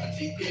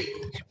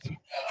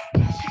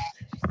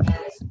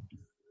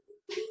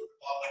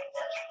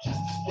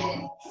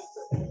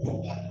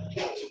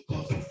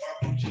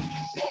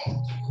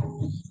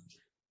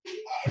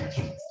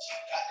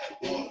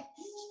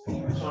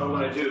 So what I'm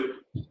going to do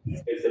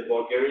is the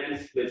Bulgarian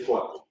split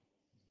squat.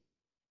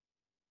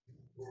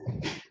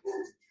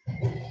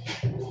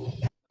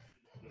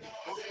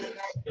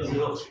 Just a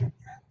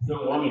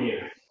little warming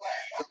here.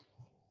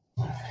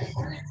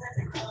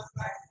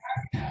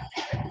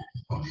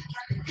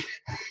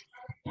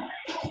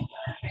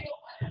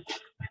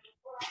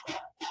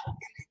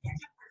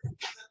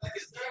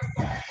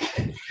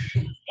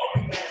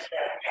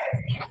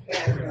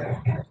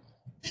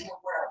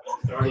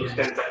 Starting in 10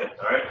 seconds,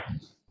 all right?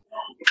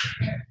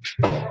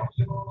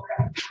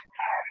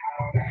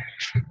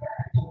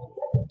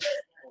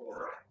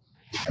 4,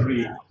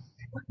 3, 2,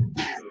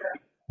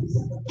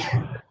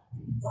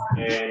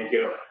 and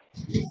go.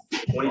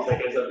 20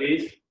 seconds of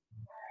these.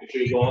 Make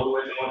sure you go all the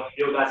way down.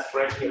 Feel that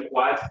stretch in your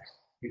quads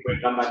before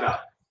you come back up.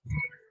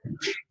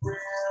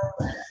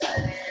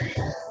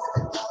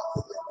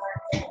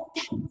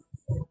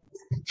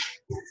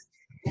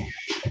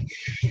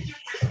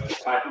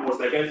 5 more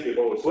seconds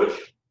before we switch.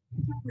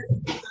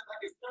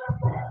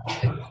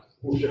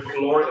 Push the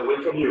floor away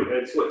from you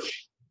and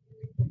switch.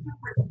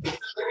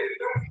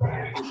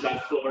 Push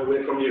that floor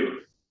away from you.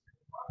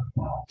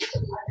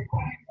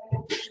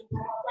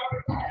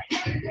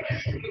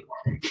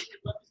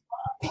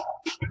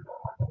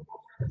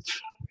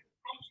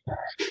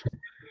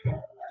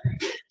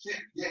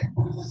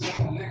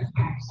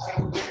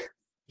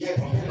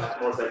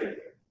 Five more seconds.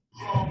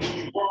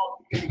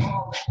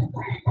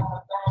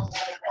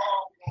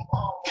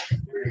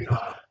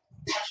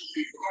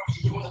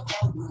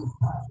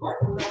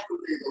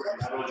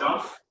 Lateral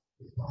jumps.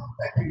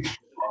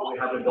 We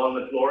have the ball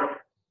on the floor.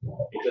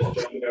 You're just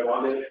jumping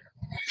around it.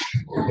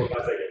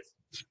 5 seconds.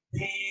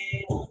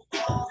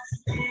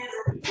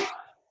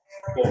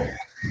 4,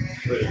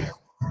 3,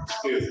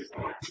 2,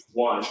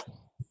 1,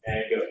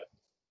 and go.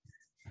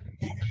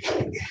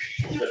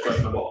 Just touch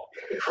the ball.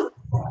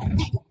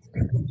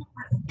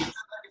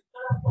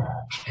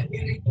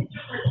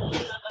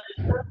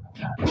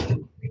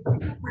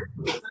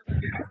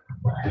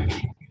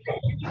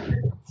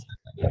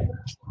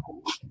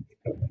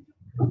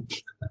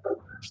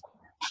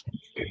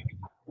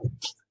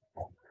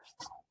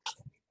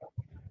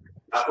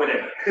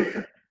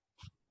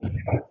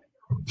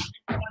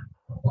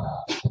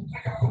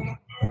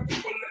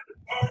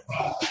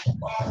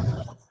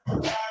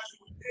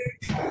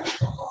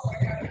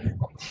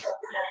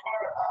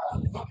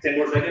 10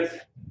 more seconds.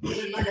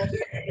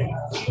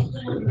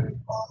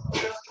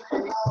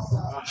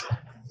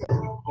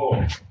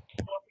 4,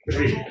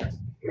 3,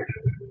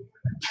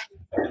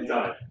 and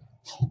done.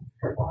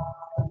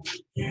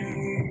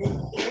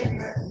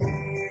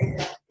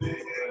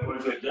 Go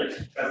to the dips,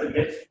 press the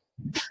dips.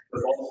 The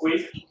ball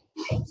squeeze.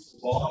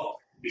 Ball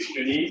between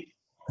your knee.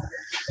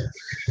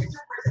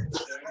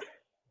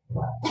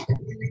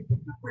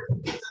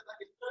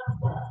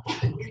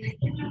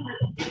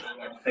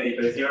 Steady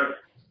place here.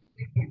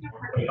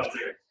 25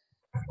 seconds.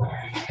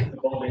 The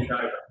ball being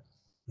tied.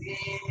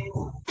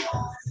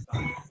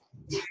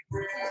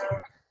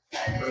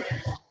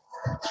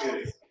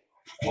 2,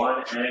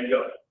 1, and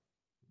go.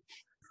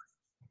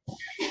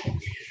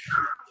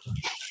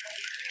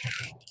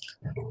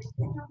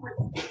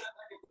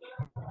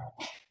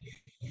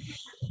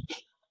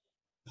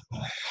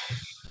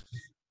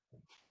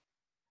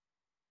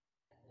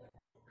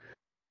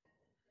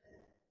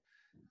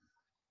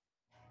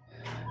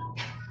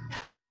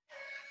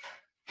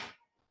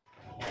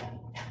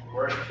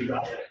 Work, you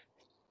got it.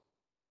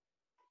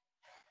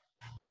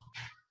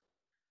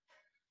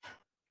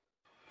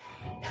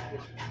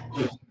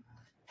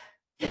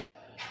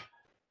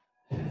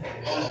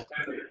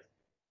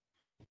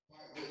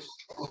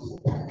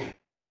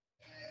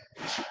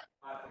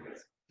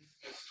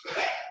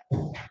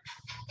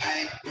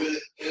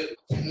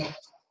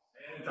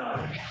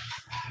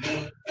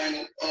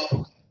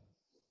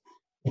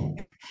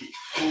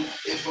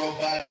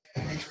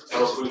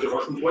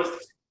 Twist.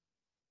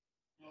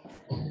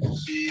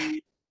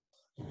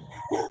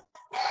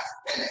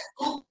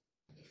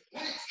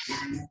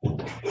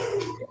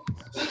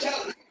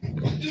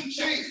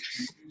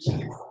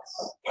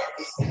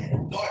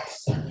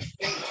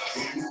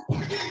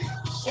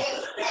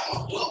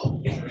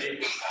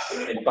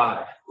 In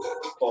 5,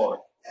 4,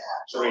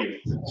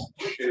 3,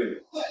 2,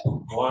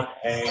 1,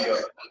 and go.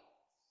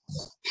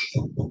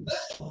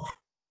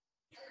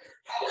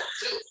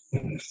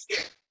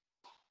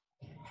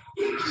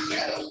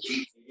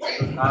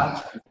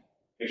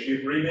 Make sure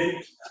you breathe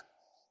in.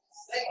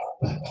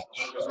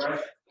 Right.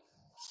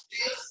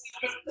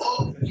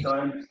 This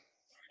time,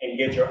 and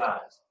get your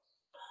eyes.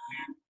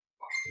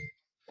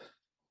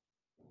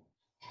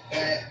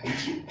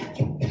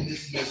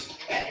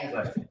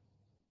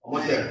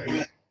 Almost there.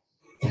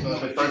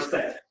 The first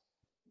set.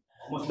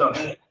 Almost done.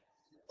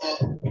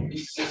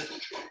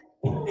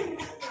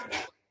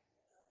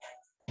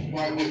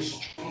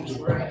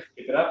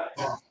 Keep it up.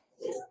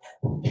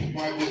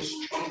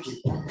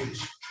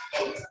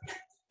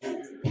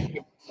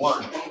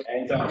 1,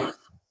 and done.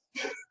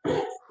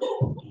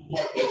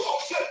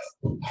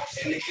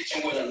 In the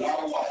kitchen with a lot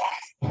of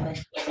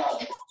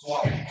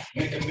water.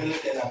 Make a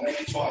minute, then I make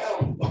it twice.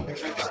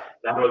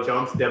 Lateral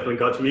jumps definitely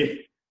got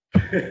me. I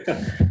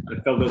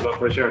felt those up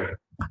for sure.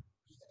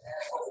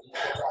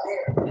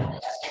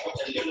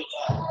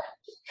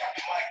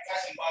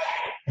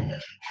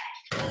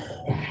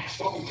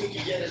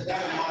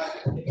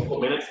 A couple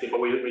minutes before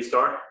we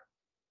restart.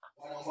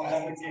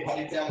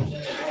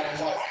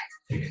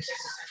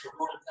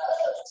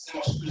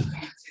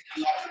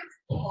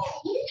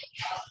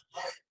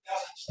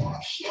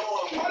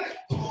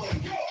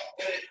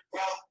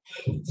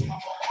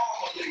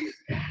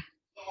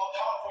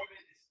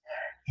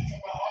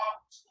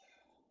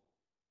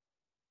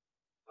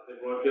 How's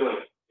everyone feeling?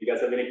 You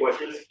guys have any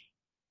questions?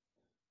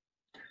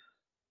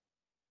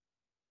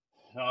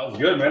 No, that was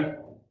good, man.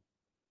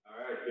 All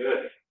right,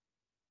 good.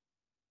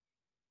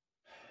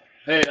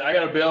 Hey, I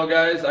got to bail,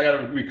 guys. I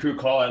got a recruit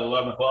call at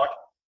 11 o'clock.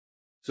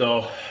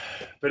 So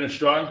finish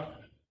strong.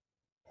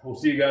 We'll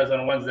see you guys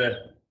on Wednesday.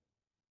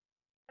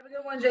 Have a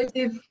good one,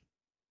 JT.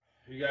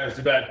 You guys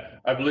do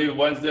bet. I believe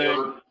Wednesday.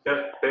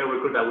 Fair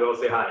recruit that we all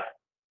say hi.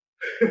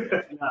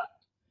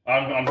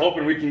 I'm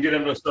hoping we can get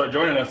him to start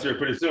joining us here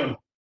pretty soon.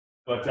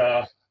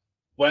 But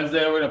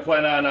Wednesday, we're going to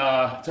plan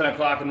on 10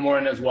 o'clock in the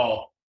morning as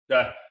well.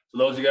 Okay. So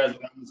those of you guys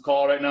on this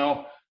call right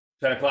now,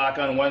 10 o'clock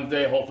on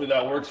Wednesday. Hopefully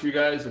that works for you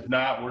guys. If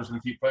not, we're just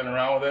going to keep playing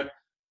around with it.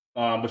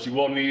 But you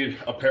will need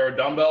a pair of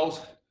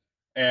dumbbells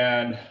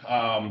and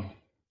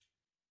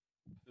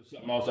there's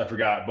something else I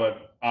forgot.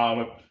 But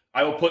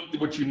I will put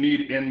what you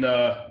need in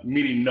the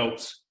meeting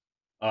notes.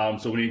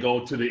 So when you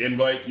go to the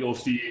invite, you'll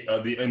see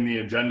in the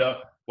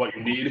agenda what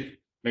you need.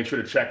 Make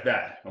sure to check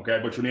that. Okay.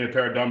 But you'll need a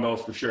pair of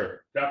dumbbells for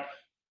sure. Okay.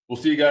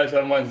 We'll see you guys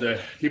on Wednesday.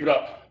 Keep it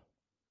up.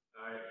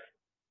 All right.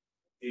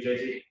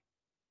 DJT.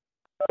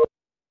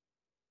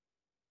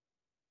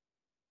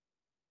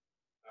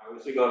 We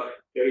still got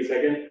 30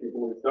 seconds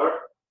before we start.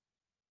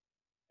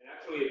 And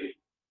actually,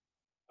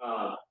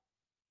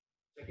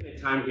 taking the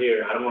time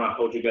here, I don't want to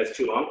hold you guys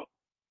too long.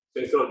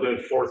 So instead of doing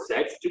 4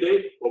 sets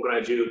today, we're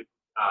going to do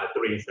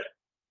 3 instead.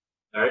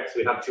 All right, so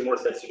we have 2 more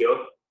sets to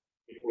go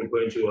before we go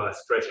into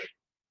stretching.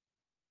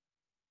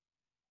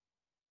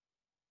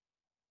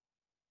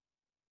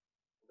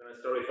 We're going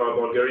to start with our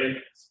Bulgarian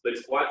split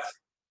squats.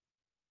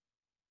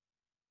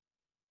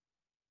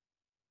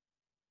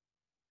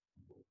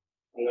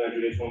 I'm going to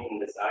do this one from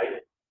the side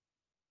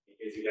in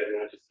case you guys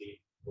want to see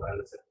what I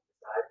looks at the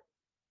side.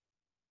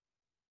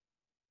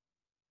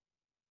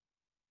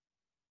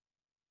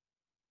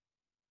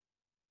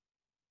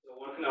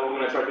 one thing that we're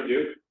gonna try to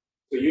do.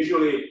 So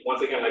usually,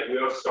 once again, like we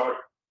all start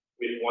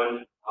with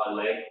one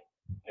leg,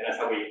 and that's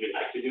how we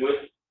like to do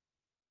it.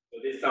 So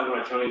this time I'm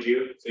gonna challenge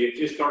you. So if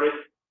you started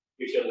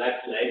with your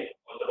left leg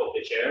on top of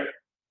the chair,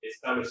 it's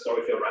time to start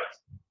with your right.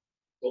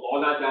 So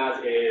all that does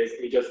is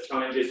it just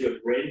challenges your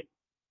brain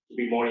to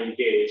be more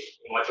engaged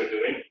in what you're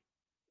doing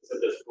instead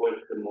of just going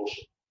through the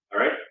motion. All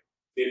right.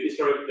 So if you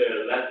start with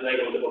the left leg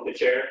on top of the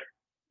chair,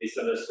 this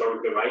time to start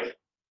with the right.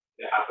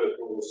 Then halfway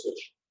through we'll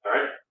switch. All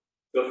right.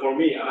 So for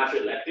me, I'm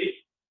actually lefty.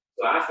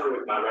 So I start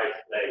with my right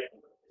leg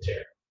on the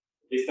chair.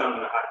 This time I'm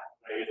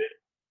gonna use it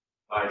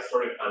by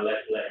starting my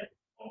left leg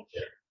on the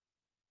chair.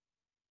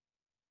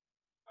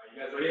 Are you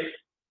guys ready?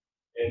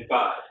 In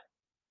 5,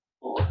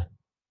 4,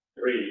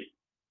 3,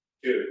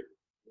 2,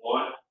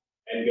 1,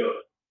 and go.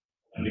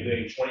 I'm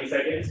doing 20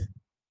 seconds.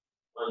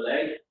 One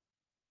leg.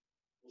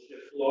 Push the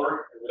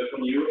floor away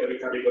from you every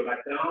time you go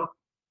back down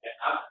and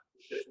up.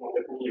 Push the floor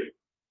away from you.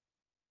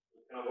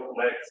 Kind of work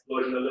my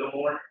explosion a little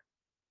more.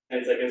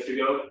 10 seconds to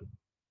go.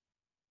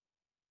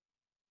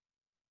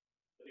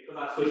 Because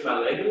I switched my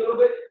leg a little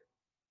bit,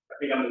 I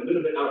think I'm a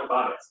little bit out of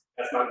balance.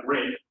 That's my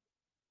brain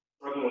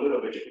struggling a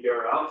little bit to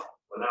figure it out.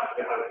 But now I have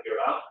to figure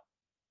it out.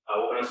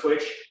 We're going to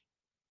switch.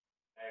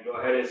 And go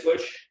ahead and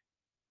switch.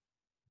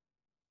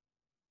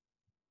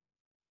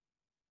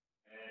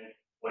 And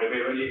whenever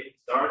you're ready,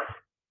 start.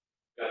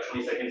 Got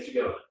 20 seconds to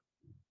go.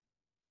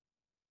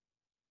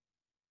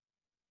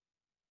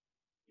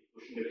 Keep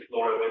pushing the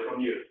floor away from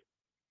you.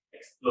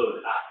 Explode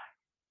up.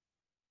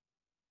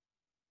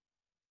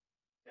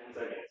 10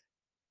 seconds.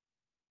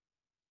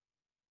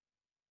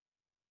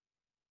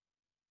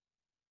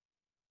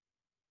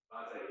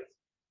 5 seconds.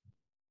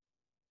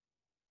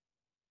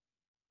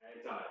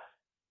 And time.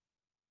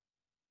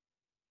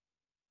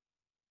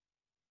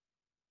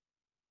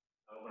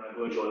 Now we're going to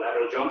go into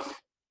lateral jumps.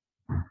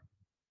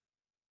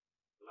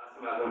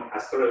 Last time I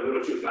started a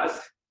little too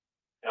fast.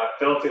 And I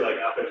felt it like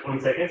after 20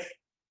 seconds.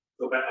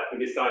 So I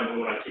think this time I'm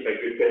going to keep a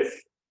good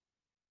pace.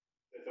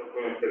 Since I'm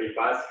going pretty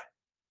fast,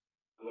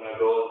 I'm going to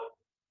go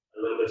a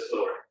little bit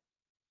slower.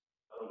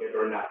 I don't get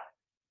burned out.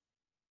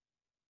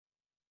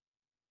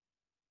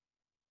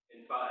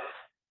 In 5,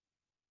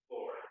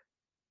 4,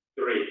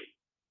 3,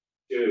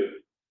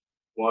 2,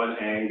 1,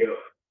 and go.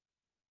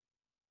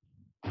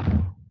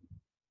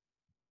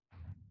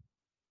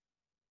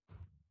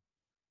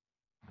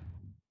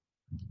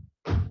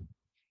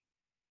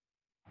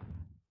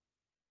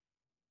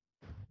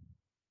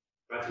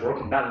 Try to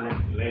work on that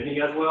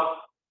landing as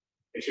well.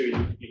 Make sure you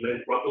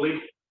land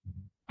properly.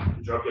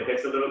 Drop your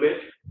hips a little bit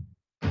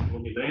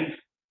when you land.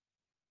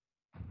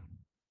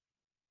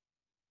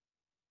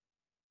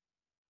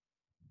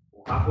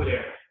 Halfway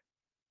there.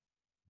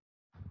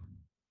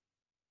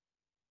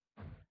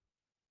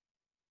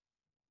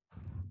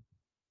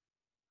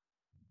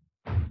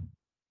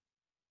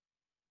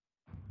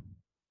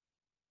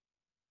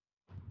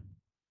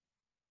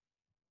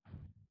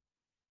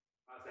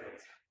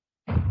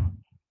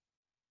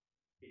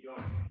 Keep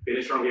going.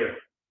 Finish from here.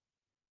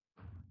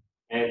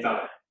 And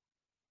time.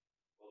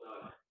 Well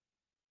done.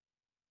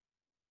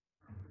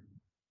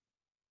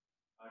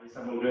 This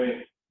time we're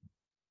doing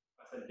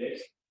tricep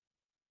dips.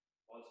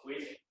 One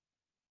squeeze.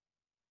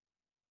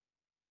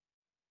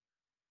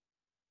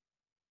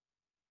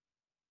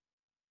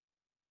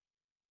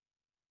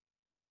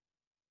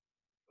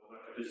 So we're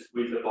going to just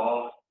squeeze the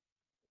ball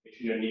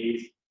between your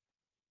knees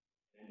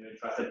and doing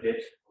tricep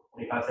dips for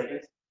 25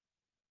 seconds.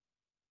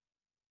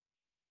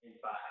 In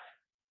 5,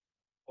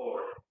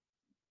 4,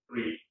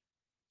 3,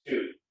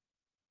 2,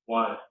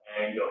 1,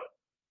 and go.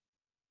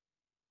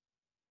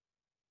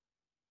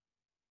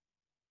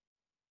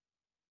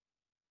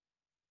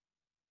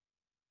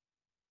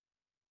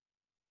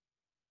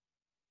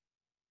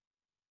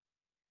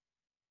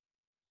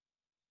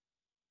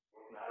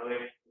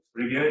 Working it's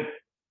pretty good.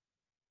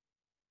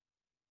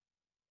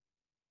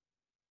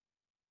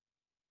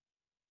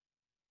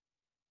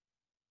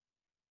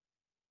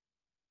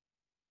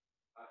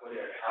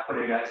 Halfway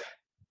there, guys.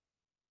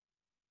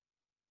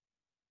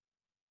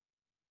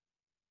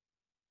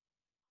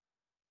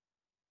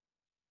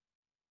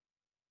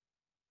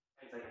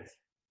 Seconds.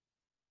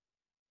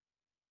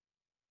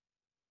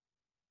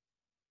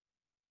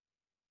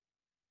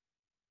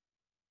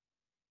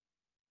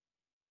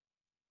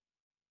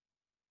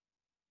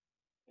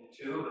 In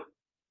 2,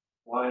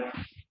 1,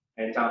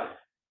 and time.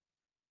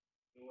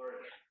 Good work.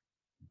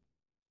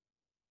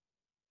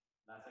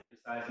 Last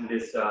exercise in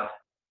this set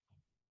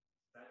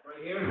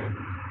right here.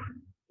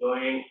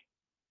 Doing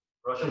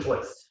Russian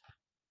twist.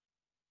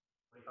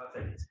 25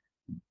 seconds.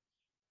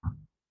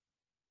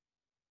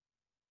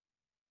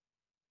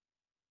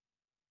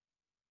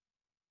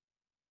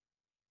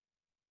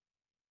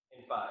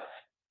 In 5,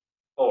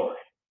 4,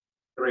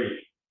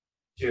 3,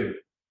 2,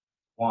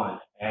 1,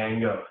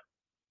 and go.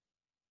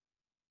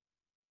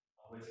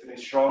 Always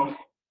finish strong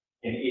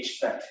in each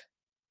set.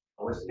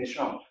 Always finish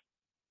strong.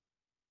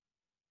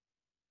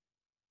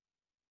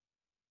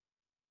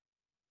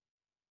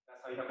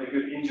 That's how you have a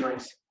good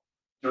endurance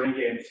during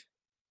games.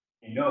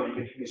 You know you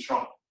can finish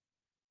strong.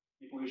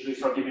 People usually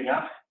start giving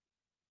up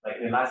like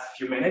in the last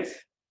few minutes,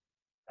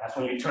 that's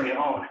when you turn it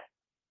on.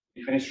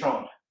 You finish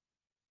strong.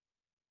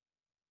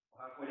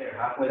 Halfway there,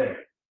 halfway there.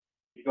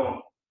 Keep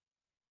going.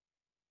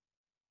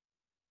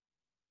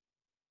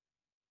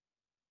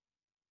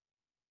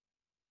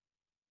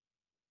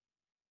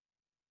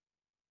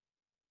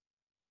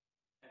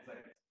 10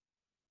 seconds.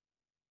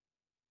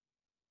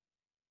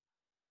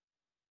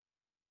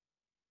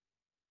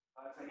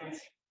 5 seconds.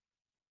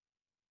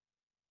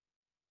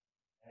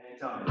 And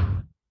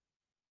done.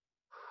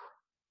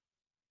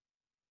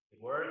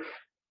 Good work.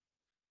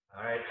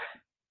 All right.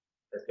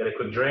 Let's get a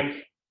quick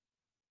drink.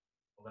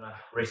 We're gonna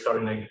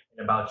restart in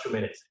about 2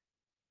 minutes.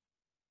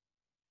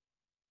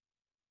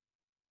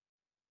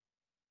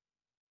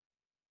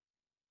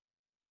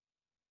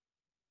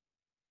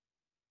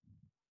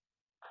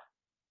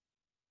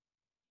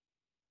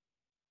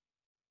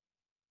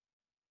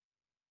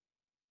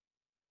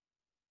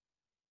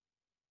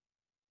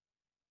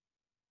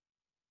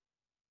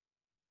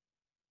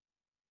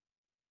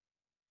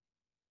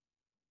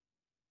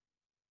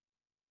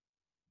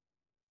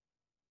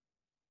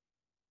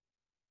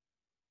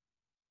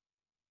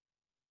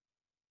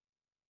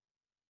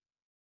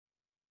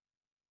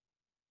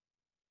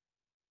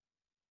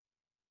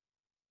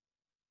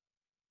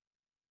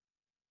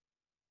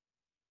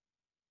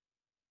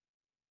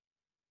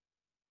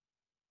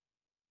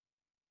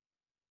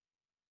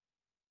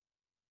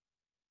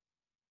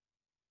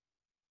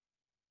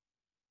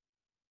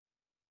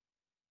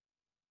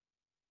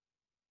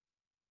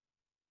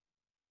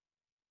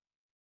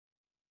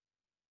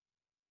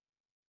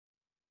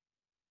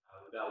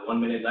 We've got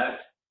 1 minute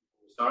left.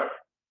 We'll start.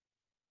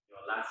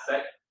 Last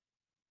set.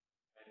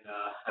 And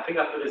I think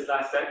after this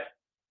last set,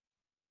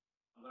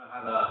 I'm gonna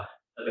have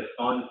a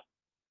fun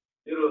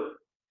little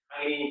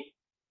tiny,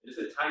 just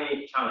a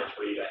tiny challenge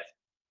for you guys.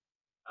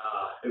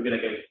 It'll be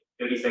like a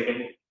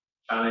 30-second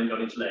challenge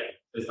on each leg.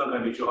 So it's not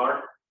gonna be too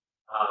hard,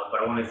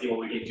 but I want to see what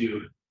we can do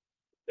with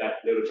that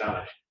little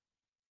challenge.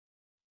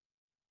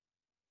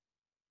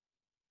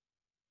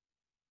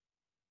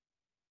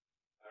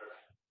 All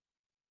right.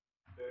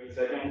 30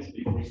 seconds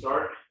before we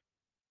start.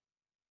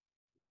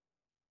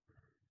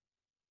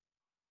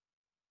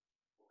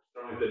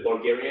 Start with the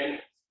Bulgarian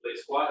split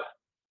squat.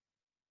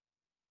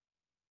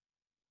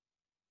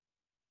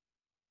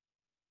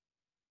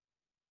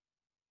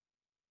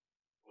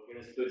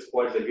 Bulgarian split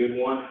squat is a good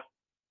one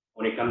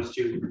when it comes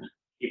to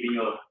keeping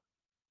your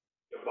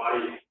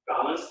body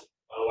balanced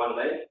on one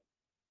leg,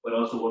 but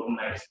also working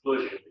on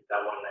explosion with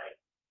that one leg.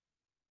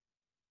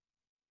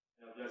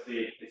 And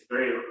obviously, it's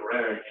very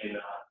rare in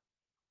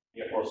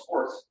for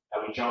sports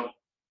that we jump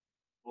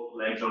both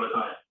legs all the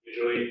time.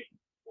 Usually,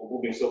 we're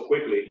moving so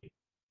quickly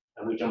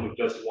that we jump with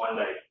just one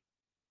leg.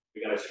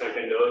 We gotta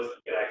strengthen those,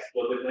 gotta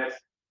explode it next.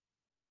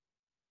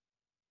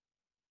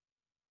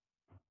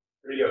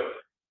 Here we go.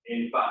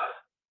 In 5,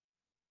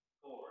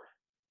 4,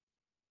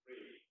 3,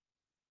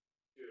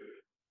 2,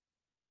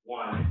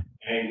 1,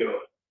 and go.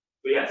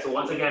 So yeah, so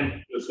once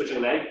again, you're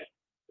switching leg,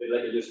 the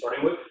leg that you're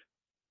starting with.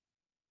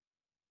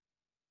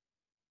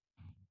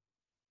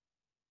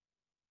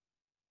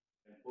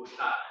 And push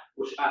up,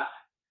 push up.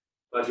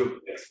 As you're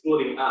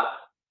exploding up,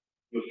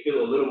 you'll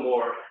feel a little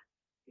more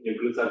in your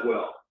glutes as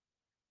well.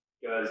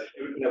 Because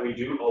everything that we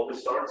do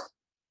always starts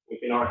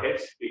within our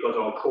hips because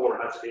our core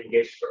has to be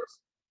engaged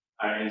first.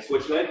 All right, and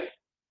switch leg. Here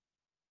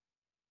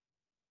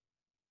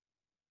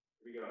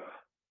we go.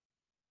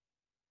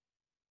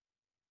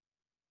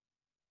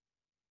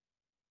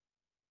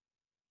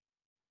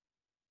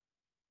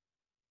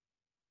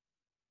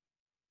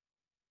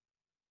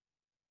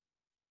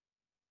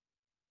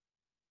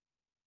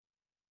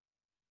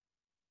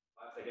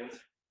 Seconds.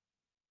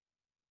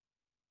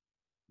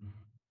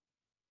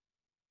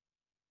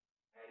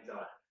 And done.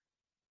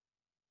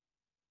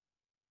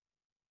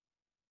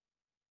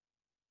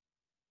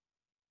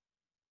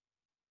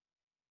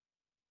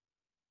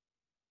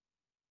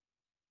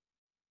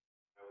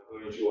 Now we're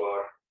going into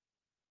our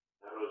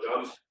lateral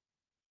jumps.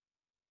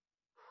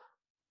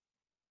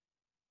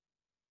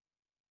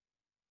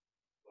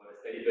 On a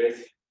steady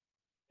pace.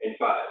 In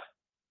 5,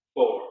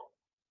 4,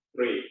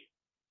 3,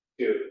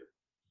 2,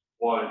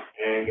 1,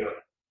 and go.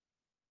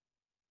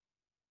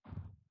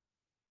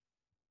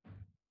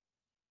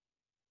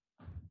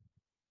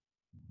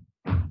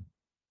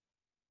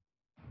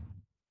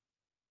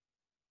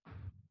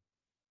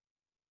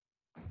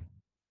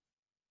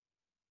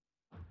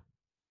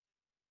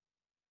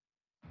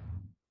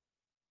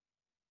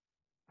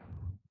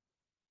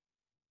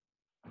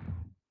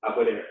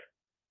 Halfway there.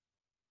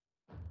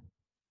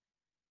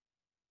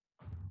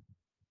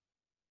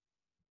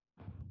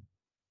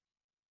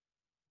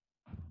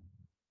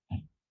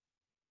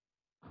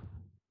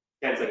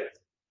 10 seconds.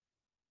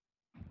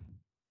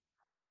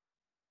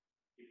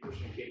 Keep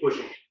pushing, keep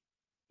pushing.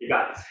 You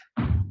got this.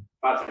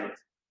 5 seconds.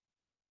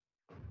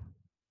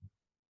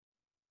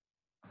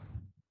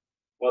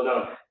 Well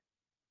done.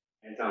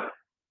 And time.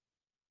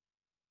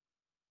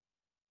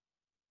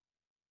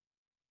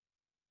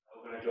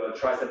 We're going to do a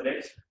tricep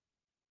next.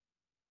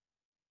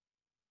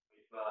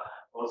 With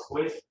both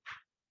squeeze.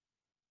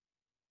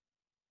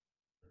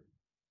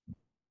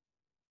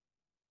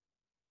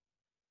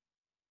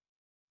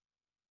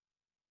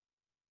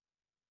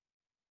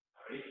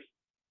 Ready?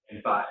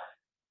 In 5,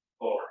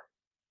 4,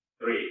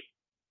 3,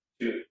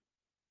 2,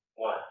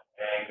 1,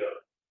 and go.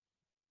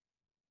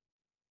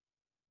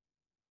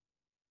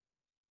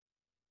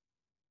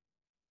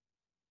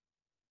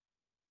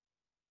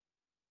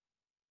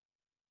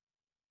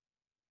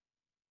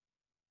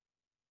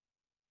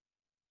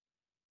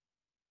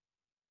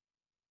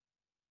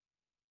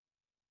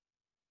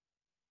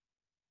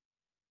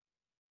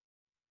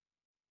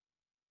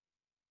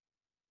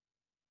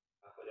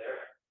 Halfway there.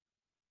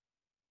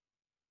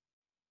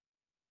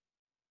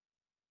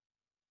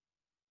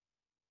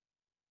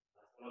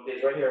 Last one of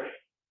these right here.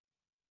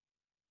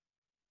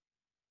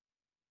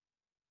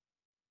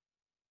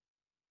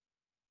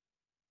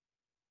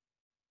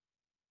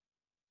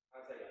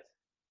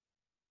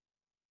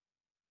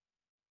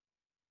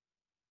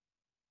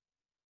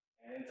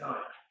 And time.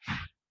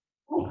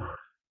 Whew. All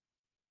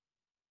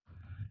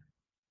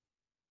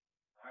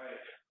right,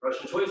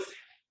 Russian twist.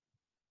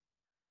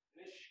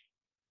 Finish.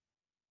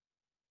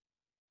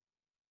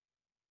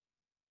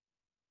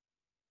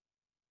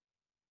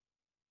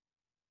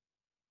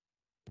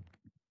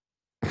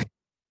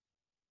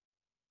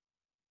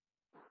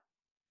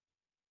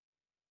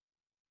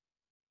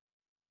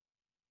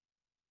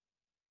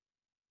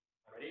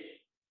 Ready?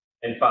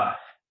 In 5,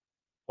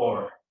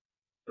 4,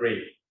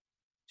 3,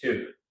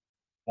 2,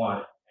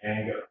 1,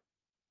 and go.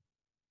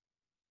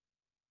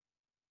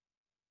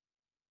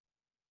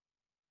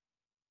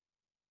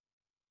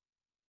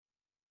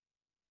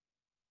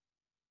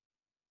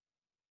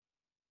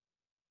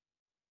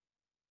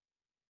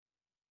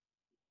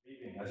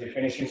 Breathing as you're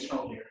finishing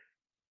strong here.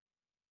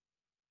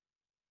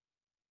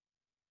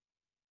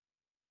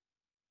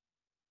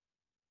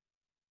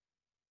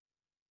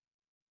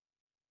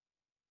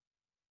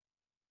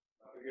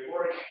 Good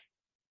work.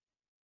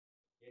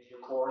 Get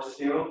your core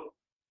still.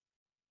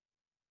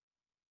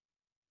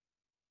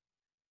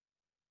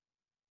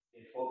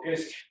 Stay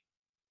focused.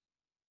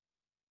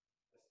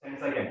 Just 10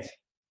 seconds.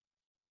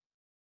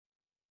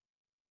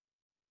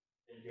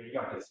 You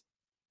got this.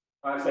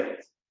 5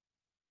 seconds.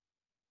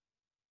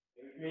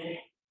 Stay with me.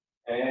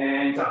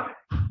 And time.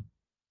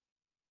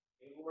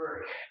 Good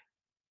work.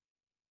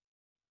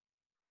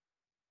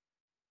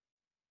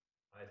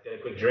 Let's get a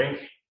quick drink.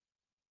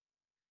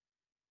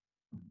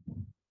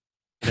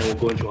 Then we'll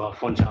go into our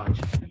fun challenge.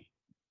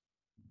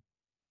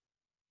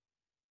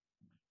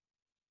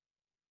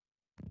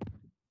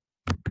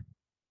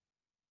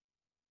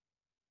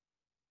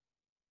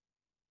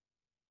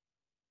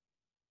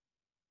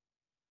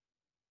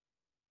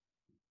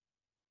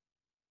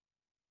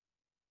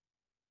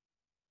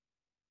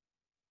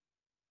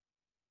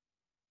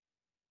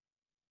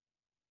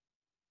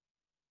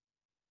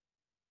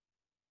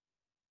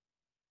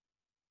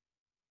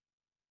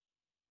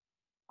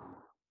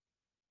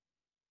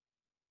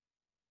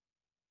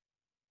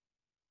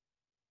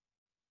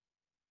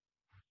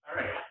 All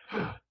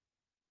right.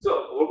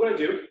 So what we're going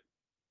to do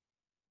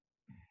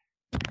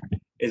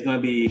is going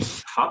to be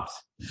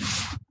hops.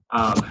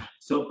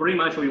 So pretty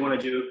much what we want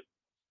to do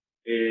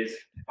is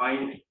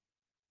find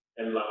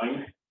a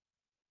line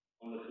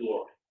on the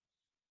floor,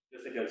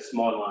 just like a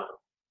small line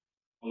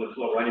on the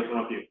floor right in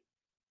front of you.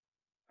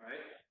 All right,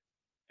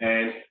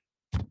 and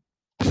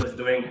just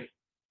doing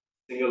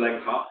single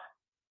leg hop,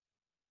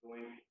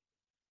 going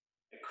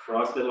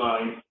across the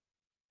line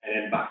and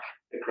then back,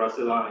 across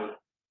the line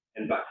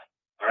and back.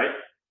 All right,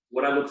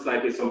 what that looks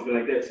like is something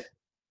like this.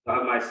 So I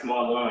have my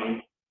small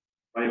line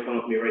right in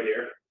front of me right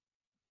here.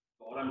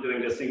 All I'm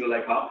doing is single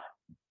leg hop.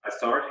 I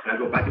start and I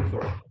go back and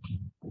forth,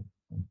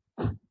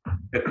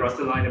 across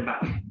the line and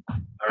back.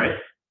 All right.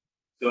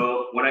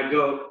 So when I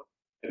go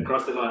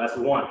across the line, that's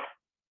 1.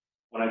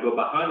 When I go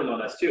behind the line,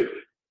 that's 2.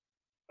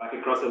 Back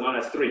across the line,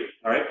 that's 3.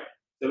 All right.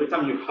 So every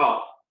time you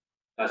hop,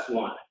 that's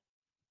 1.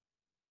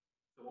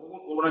 So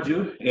what we want to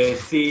do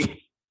is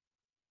see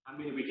how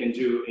many we can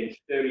do in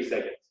 30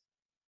 seconds.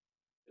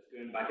 Just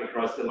going back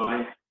across the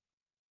line.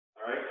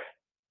 All right.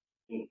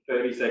 In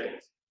 30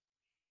 seconds.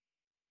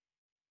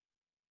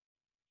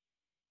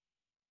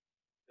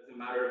 Doesn't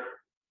matter.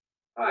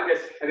 I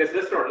guess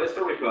let's start. Let's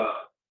start with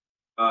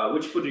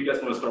which foot do you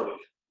guys want to start with?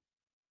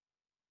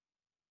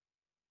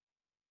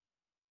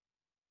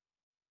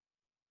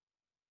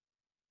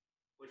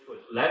 Which foot?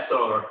 Left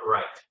or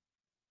right?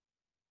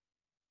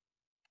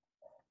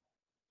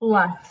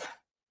 Left.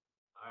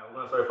 All right, we're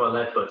gonna start for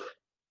left foot.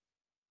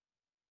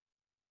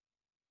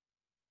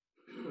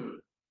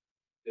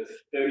 Just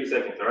 30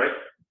 seconds. All right.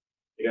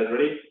 You guys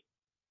ready?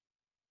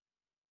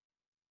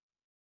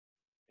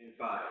 In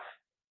 5,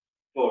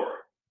 4,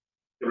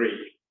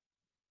 3,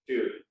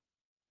 2,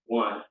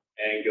 1,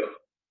 and go.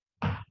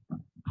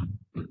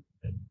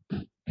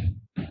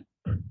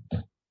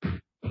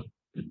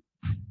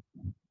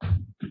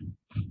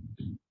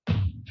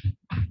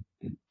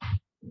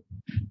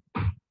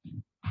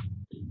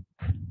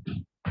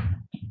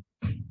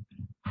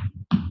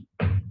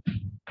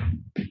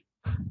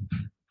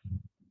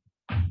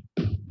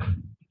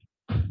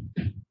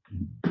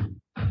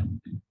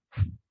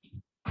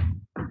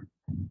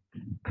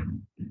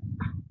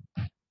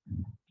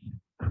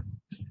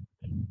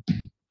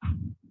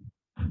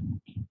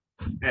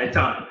 And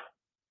time.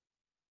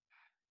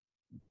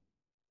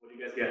 What do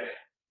you guys get?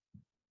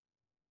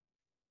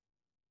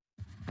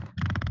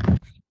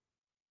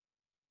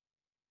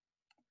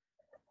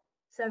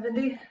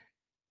 70.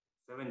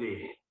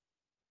 70.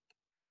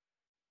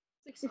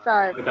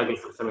 65. Monica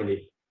gets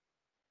 70.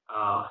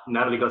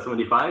 Natalie got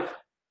 75.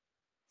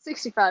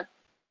 65.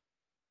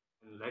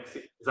 And Lexi,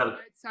 is that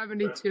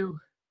 72.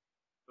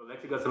 so?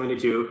 Lexi got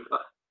 72.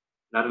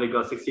 Natalie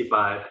got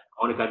 65.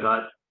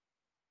 Monica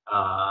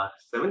got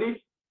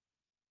 70.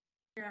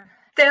 Yeah.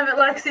 Damn it,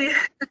 Lexi.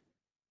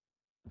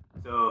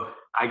 So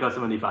I got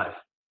 75.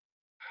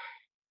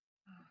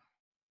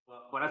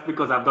 Well, that's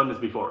because I've done this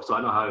before, so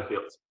I know how it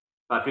feels.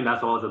 But I think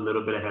that's always a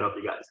little bit ahead of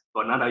you guys.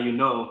 But now that you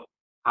know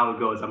how it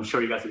goes, I'm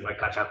sure you guys will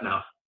catch up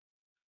now.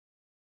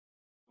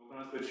 We're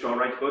gonna switch to our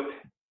right foot.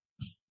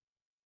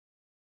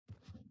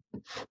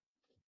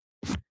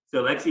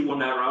 So Lexi won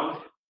that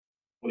round.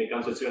 When it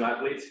comes to student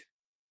athletes,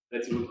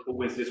 let's see who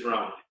wins this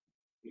round.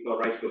 We got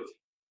right foot.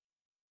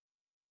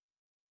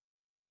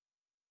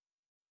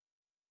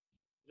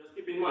 Just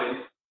keep in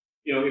mind,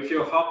 if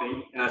you're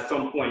hopping and at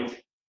some point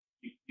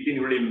you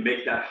didn't really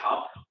make that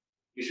hop,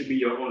 you should be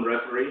your own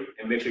referee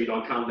and make sure you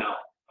don't count down.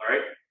 All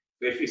right.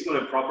 So if it's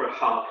not a proper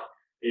hop,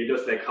 and you're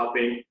just like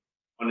hopping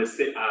on the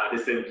same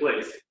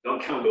place,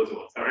 don't count those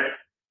ones. All right.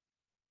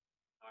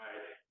 All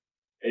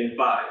right. In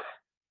 5,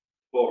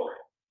 4,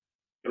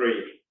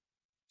 3,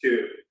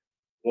 2,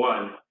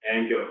 1,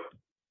 and go.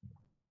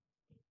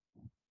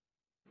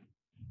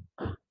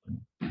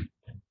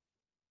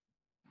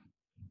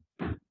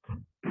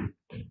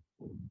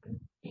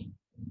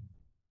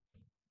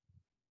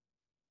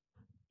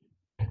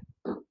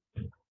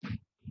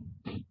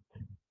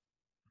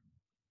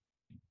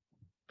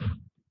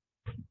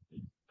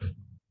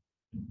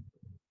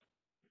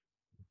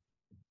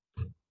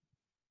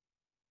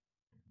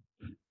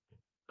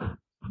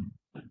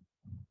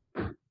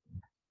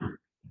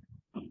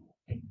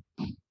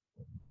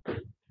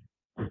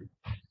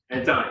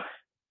 And time.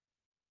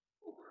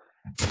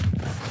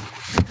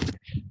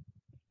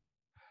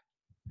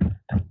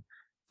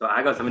 So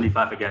I got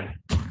 75 again.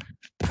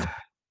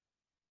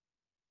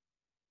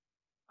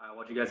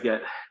 What you guys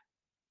get?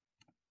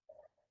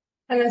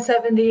 I got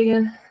 70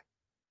 again.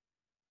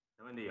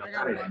 70. I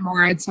got one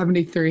more. I had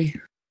 73.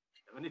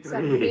 73.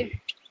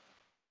 70.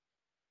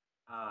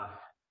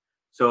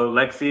 So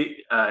Lexi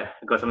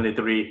got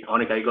 73.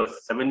 Monica, you got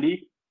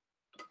 70.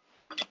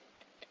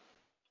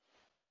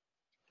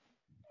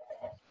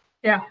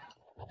 Yeah.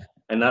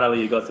 And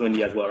Natalie, you got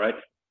 70 as well, right?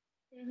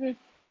 Mm-hmm.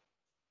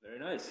 Very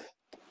nice.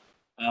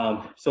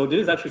 So this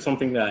is actually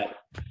something that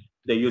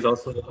they use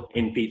also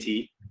in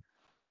PT,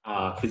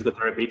 physical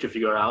therapy, to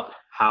figure out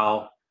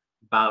how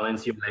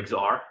balanced your legs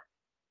are.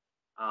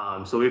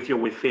 So if you're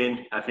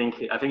within, I think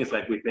it's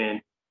like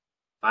within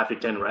 5 to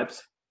 10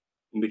 reps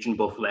in between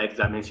both legs,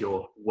 that means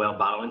you're well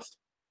balanced.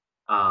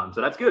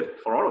 So that's good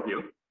for all of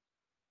you.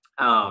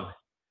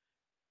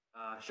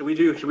 Should we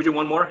do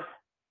one more?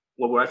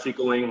 Where we're actually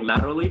going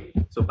laterally,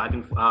 so back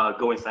and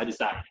going side to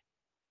side.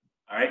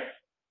 All right,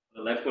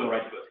 the left foot,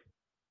 right foot.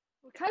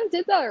 We kind of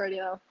did that already,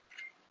 though.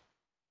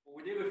 Well,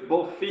 we did it with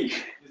both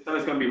feet. This time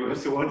it's gonna be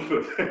with one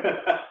foot.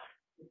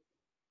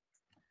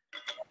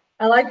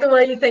 I like the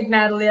way you think,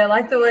 Natalie. I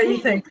like the way you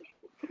think.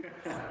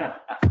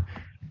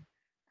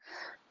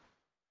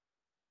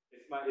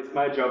 It's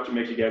my job to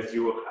make you guys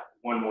do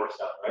one more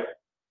stuff, right?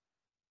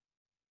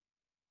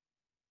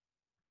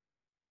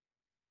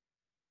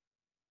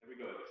 Here we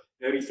go.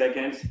 30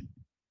 seconds.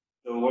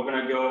 So we're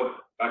gonna go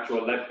back to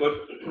our left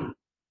foot.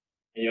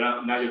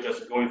 And now you're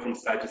just going from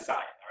side to side,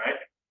 all right?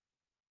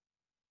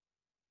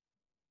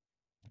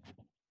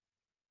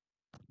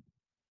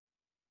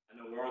 I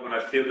know we're all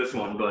gonna feel this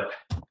one, but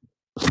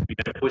we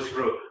gotta push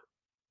through.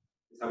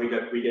 That's how we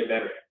get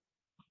better.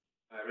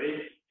 All right,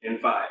 ready? In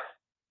 5,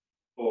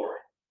 4,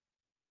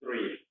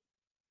 3,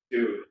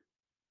 2,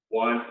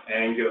 1,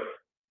 and go.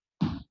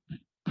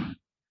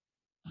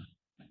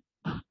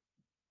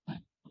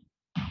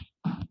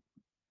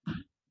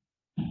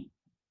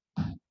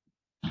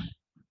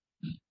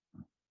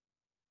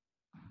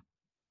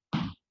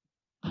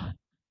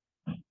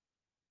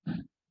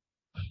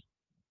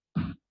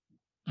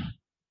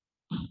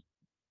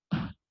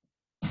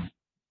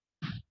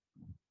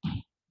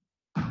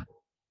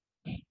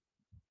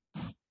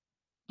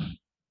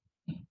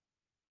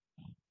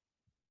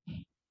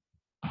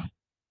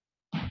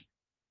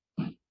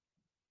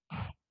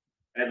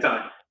 And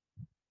time.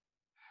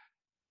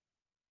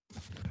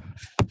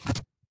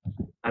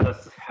 I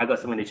got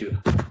 72.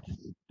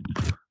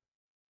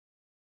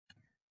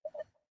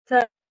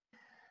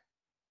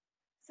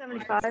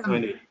 75.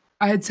 70.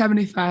 I had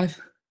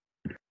 75.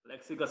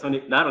 Lexi got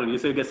 70. Natalie, you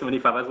say you get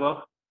 75 as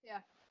well? Yeah.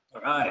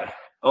 All right.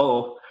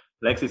 Oh,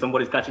 Lexi,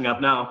 somebody's catching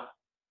up now.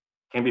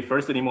 Can't be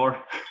first anymore.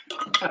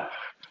 So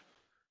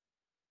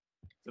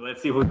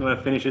let's see who's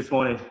gonna finish this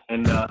one.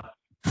 And how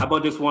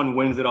about this one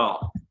wins it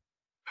all?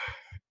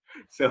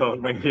 So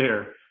right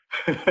here,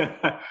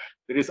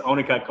 it is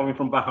Onika coming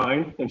from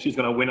behind, and she's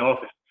gonna win off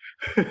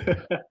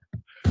it.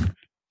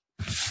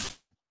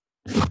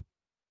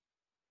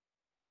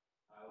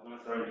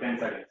 10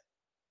 seconds.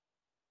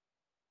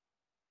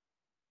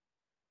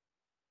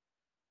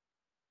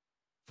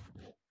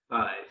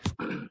 5,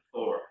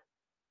 4,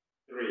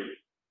 3,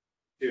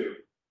 2,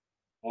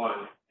 1,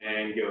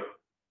 and go.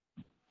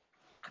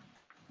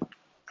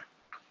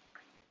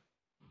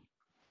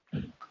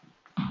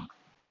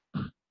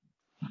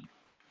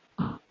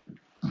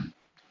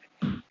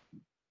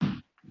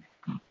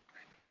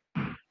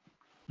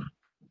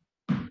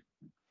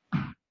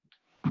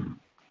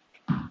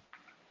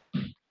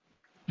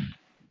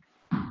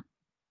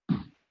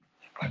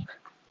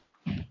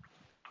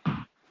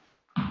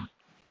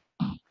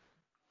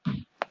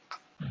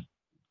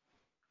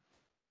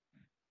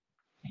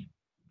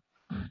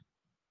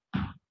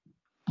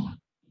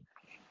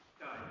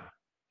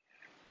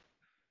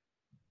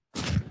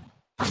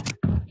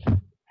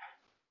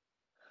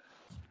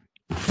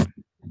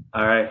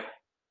 All right,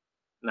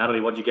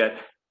 Natalie, what'd you get?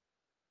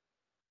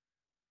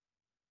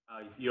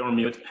 You're on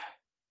mute.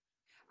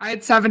 I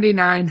had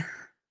 79.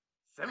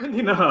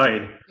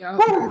 79. Yeah.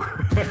 Woo!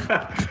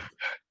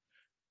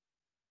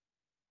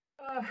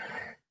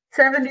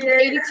 78.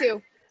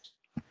 82.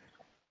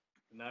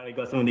 Natalie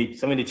got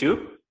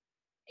 72.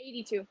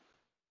 82.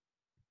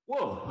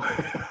 Whoa,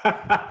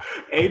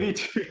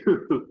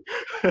 82.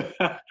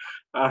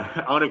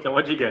 Annika,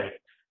 what'd you get?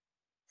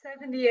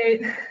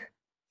 78.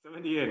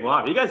 78.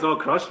 Wow, you guys all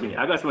crushed me.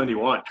 I got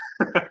 71.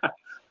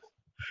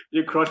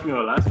 You crushed me on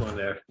the last one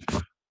there.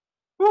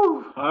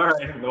 Woo. All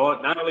right.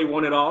 Well, Natalie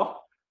won it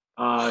all.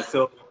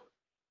 So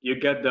you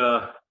get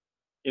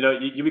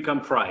you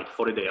become pride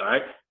for the day, all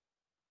right?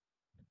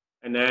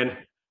 And then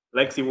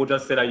Lexi will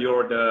just say that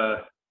you're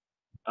the,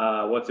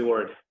 what's the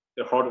word?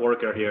 The hard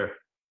worker here.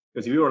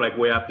 Because you were like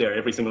way up there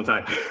every single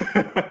time.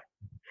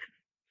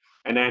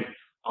 And then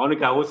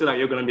Annika will say that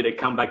you're going to be the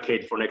comeback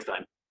kid for next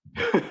time.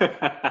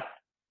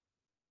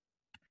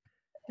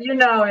 You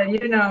know it.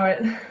 You know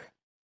it.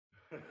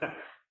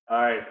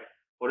 All right,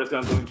 we're just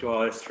gonna go into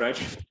our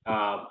stretch.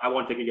 I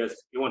won't take you guys.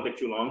 It won't take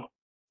too long.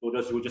 We'll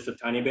just do just a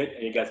tiny bit,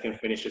 and you guys can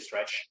finish the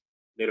stretch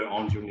later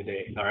on during the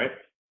day. All right.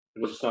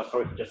 We'll just start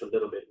just a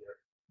little bit here.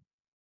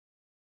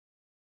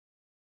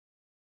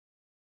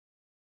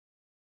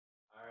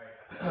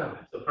 All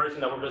right. So first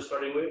thing that we're just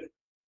starting with,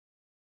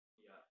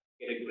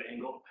 get a good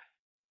angle.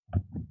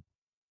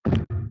 All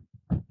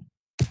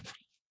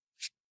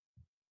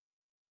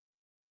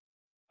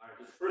right.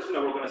 This first thing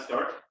that we're gonna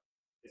start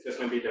is just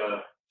gonna be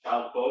the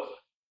child pose.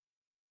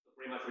 So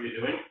pretty much what you're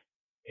doing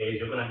is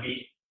you're gonna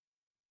be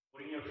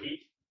putting your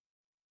feet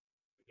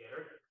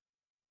together,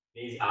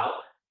 knees out,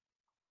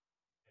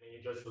 and then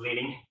you're just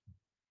leaning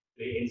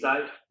to the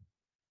inside.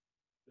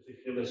 So you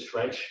feel the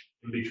stretch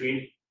in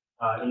between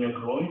in your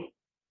groin.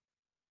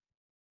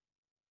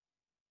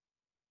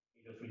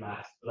 You just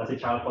relax. So that's a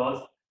child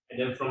pose. And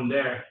then from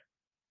there,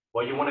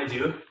 what you want to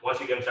do once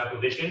you get into that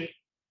position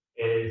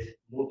is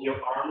move your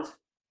arms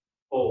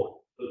forward.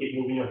 So keep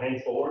moving your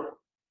hands forward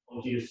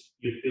until you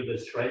feel the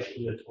stretch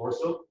in the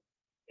torso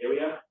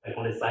area, like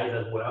on the sides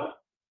as well.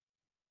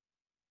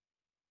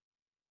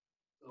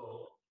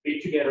 So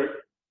feet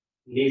together,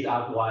 knees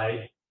out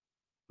wide,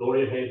 lower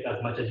your hips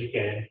as much as you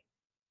can.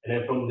 And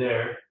then from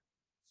there,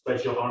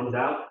 stretch your arms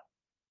out.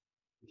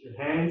 With your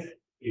hands,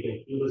 you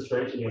can feel the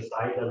stretch in your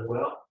sides as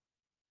well.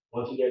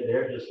 Once you get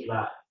there, just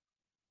relax.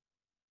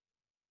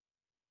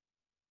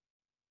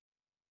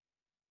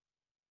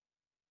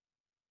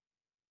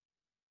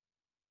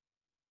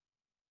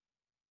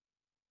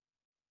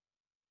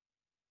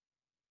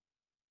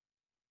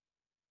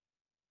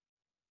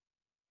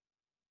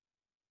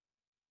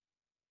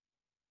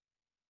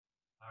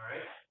 All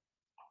right.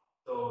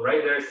 So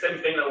right there, same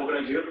thing that we're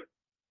gonna do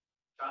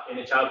in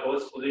a child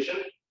pose position.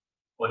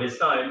 But this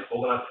time,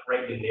 we're gonna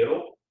break the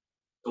needle.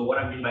 So what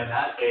I mean by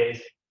that is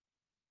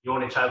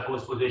you're in a child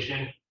pose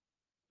position,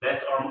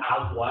 left arm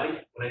out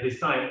wide. But at this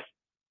time,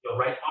 your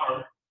right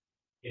arm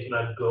is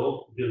gonna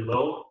go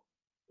below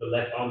the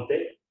left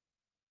armpit.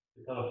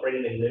 You're kind of right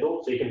in the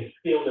middle, so you can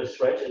feel the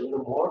stretch a little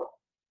more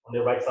on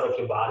the right side of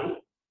your body.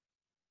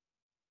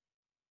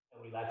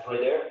 And relax right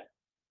there.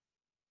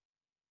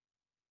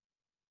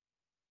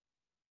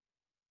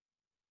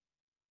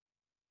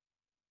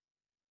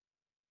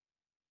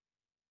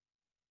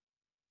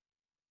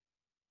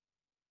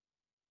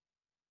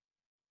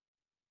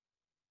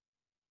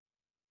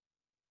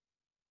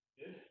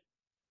 Good.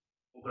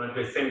 We're gonna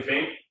do the same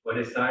thing, but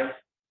this time,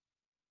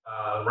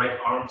 right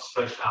arm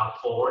stretched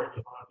out forward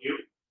in front of you,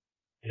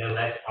 and then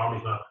left arm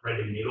is gonna right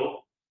in the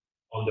middle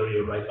under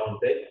your right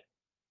armpit.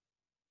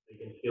 You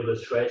can feel the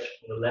stretch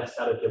on the left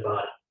side of your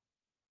body.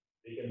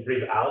 You can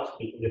breathe out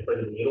between the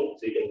front and the middle,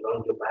 so you can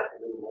round your back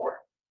a little more.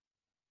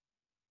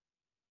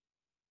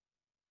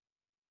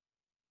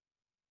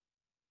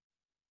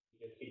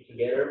 You can feet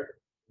together,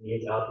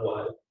 knees out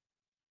wide.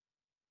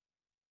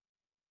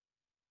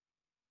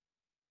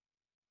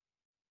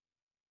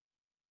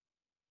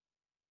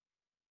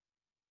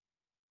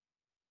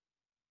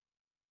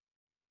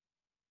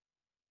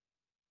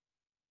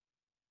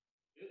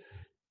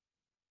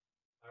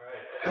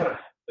 All right.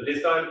 So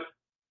this time,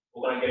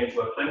 we're gonna get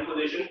into a plank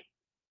position.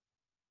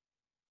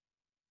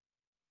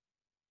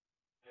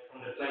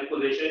 plank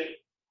position,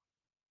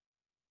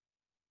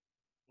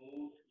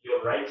 move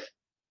your right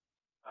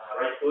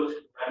foot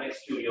right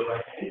next to your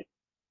right hand.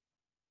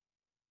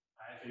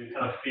 All right, so you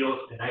kind of feel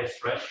a nice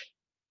stretch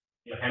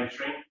in your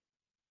hamstring.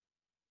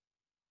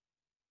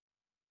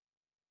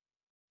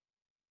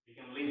 You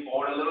can lean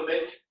forward a little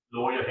bit,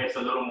 lower your hips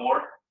a little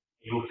more.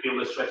 You will feel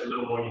the stretch a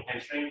little more in your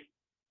hamstring.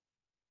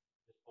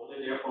 Just hold it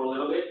there for a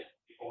little bit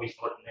before we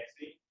start the next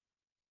thing.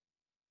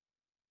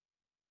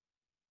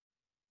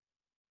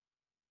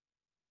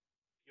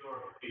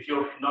 If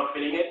you're not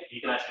feeling it, you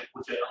can actually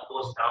put your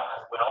elbows down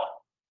as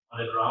well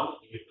on the ground.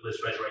 You feel the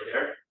stretch right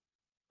there.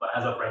 But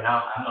as of right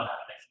now, I'm not that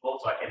flexible,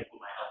 so I can't put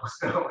my elbows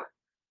down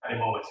at the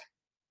moment.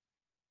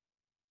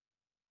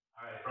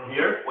 All right, from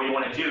here, what you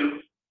want to do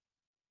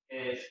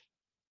is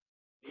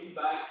lean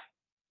back.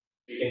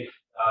 You can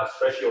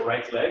stretch your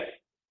right leg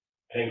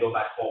and then go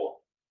back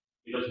forward.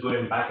 You're just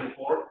going back and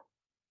forth,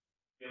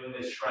 feeling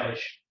this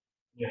stretch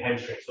in your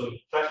hamstring. So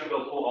try to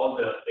go through all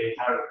the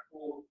entire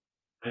full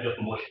range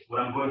of motion.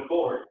 When I'm going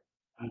forward,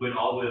 I'm going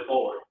all the way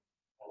forward.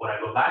 When I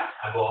go back,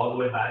 I go all the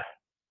way back.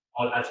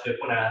 All actually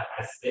when I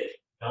sit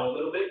down a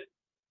little bit,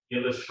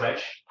 feel the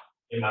stretch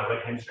in my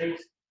right hamstrings,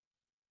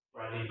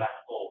 where I lean back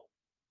forward.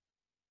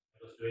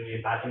 I'm just doing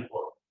it back and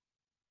forth.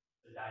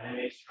 The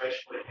dynamic stretch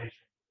for the hamstring.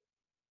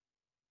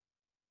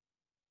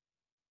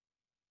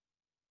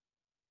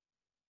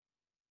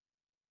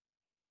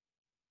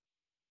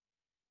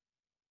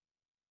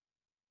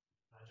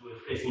 I do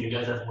it facing you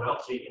guys as well,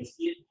 so you can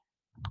see it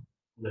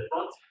in the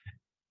front.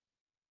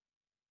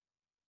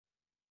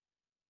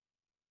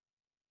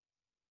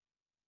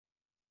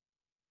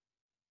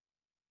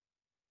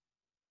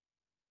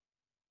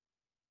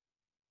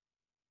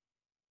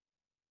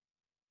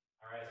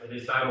 All right, so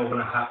this time we're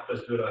gonna have to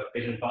just do a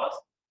pigeon pause.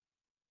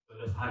 So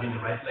just having the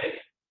right leg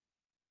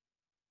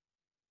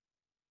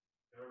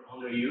turn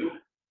under you,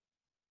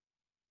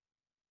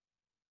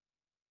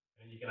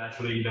 and you can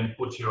actually even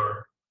put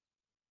your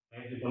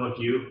hands in front of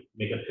you,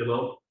 make a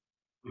pillow,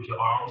 put your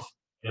arms,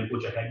 and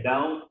put your head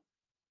down.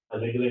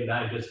 As you're doing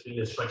that, just feel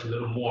the stretch a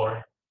little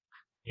more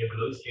here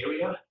below this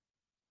area.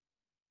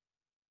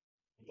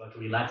 You want to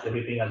relax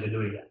everything as you're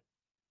doing that.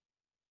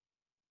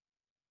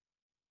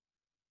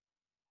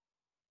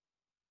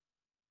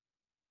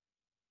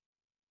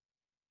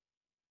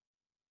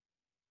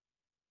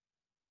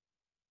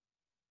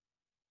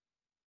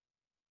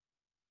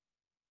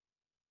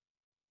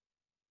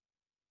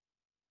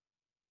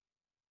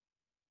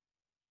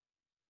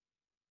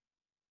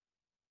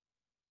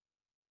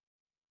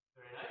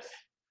 Very nice.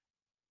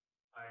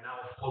 All right, now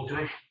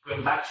we're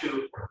going back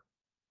to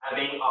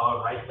having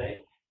our right leg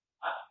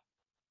up.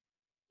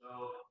 So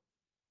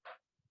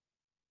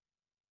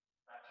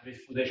back to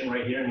this position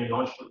right here, in the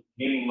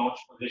kneeling launch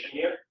position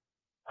here.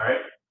 All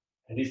right,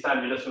 and this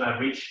time you're just gonna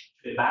reach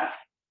to the back,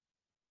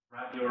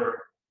 grab your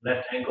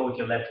left ankle with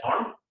your left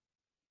arm,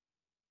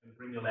 and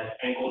bring your left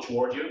ankle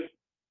towards you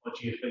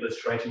until you feel the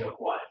stretch in your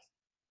quads.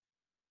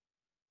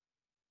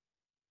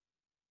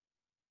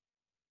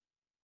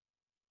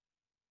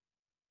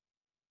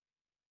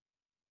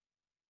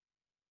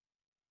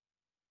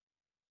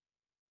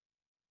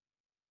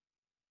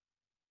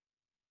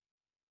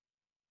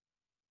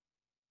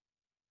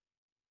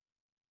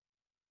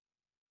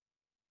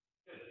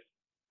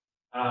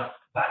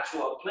 Back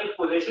to our plank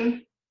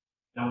position.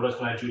 Now we're just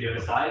going to do the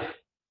other side.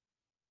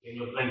 In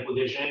your plank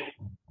position.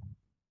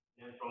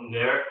 Then from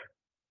there,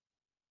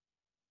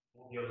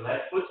 move your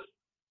left foot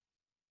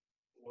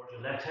towards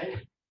your left hand.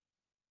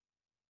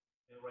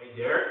 And right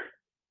there,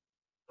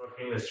 start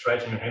feeling the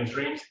stretch in your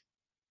hamstrings.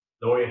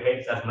 Lower your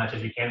hips as much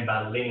as you can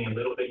by leaning a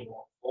little bit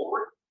more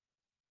forward.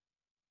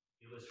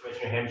 Feel the stretch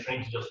in your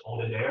hamstrings, just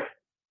hold it there.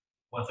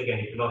 Once again,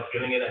 if you're not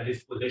feeling it at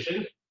this position,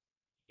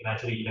 you can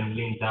actually even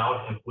lean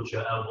down and put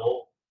your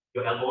elbows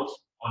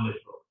on the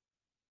floor.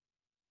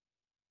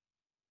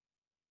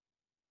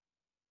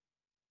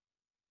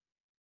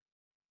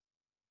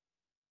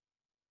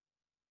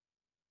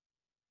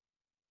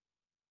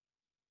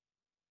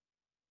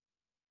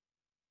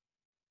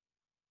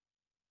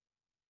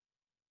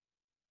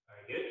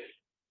 Very good.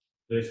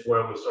 This is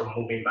where we start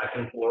moving back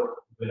and forth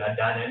with that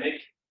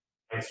dynamic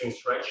hamstring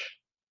stretch.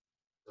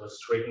 So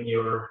straighten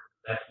your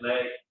left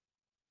leg,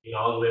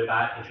 all the way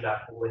back into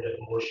that forward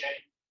motion.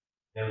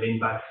 Then lean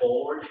back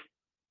forward.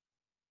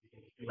 You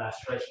can feel that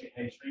stretch in your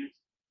hamstrings.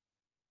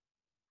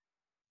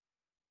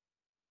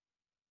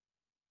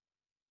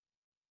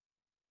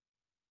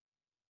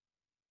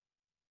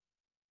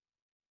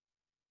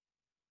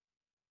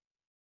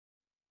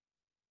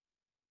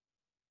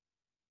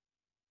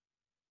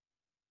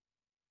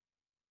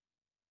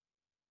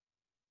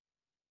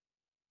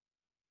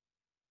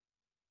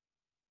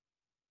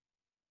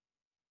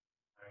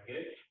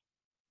 Very good.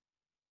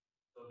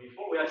 So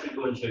before we actually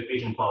go into the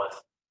pigeon pause,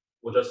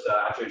 we'll just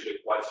actually do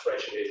a quad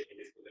stretch in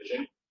this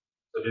position.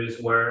 So this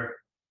is where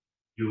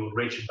you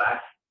reach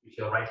back with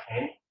your right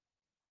hand,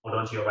 hold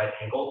onto your right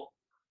ankle,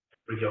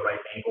 bring your right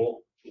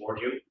ankle toward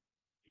you. You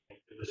can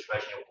do the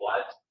stretch in your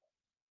quads.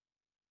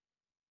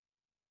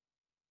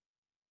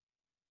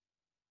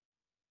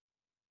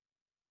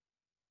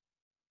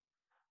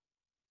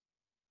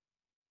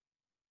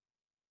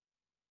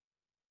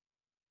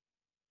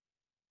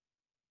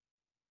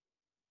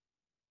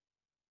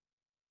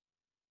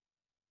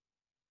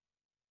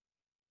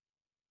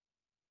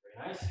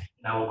 Very nice.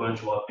 Now we're going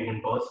to our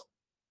begin pose.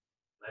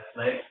 Left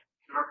leg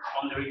curve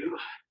under you.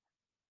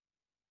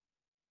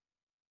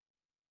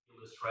 Feel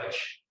the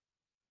stretch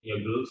in your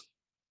glutes.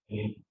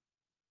 And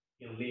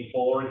you can lean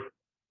forward,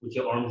 put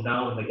your arms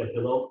down like a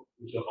pillow,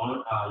 put your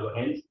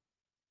hands,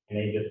 and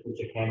then just put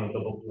your hand on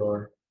top of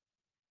your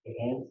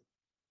hands.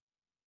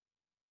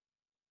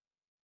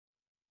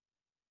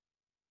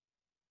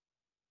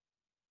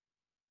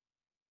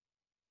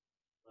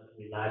 Let's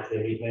relax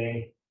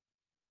everything.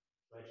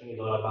 Stretching is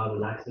all about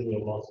relaxing your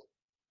muscles.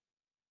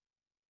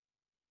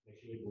 Make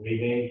sure you're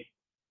breathing.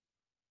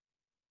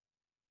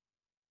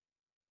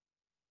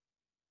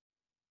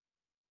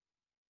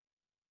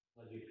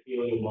 As you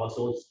feel your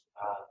muscles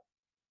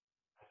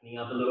tightening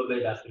up a little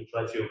bit, as we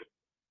try to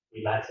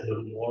relax a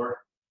little more.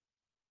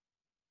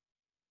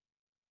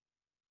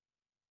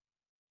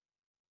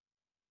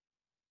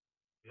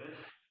 Good.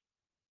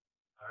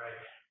 All right.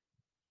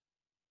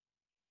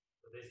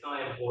 So this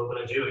time, what we're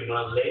gonna do, you're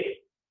gonna lay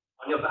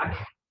on your back.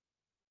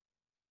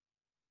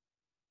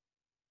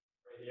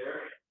 Right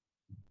here.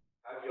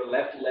 Have your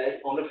left leg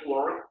on the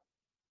floor.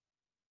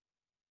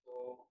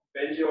 So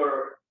bend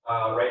your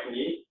right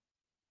knee.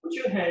 Put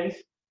your hands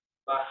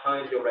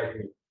behind your right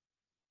knee.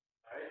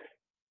 All right.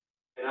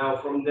 And now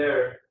from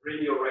there,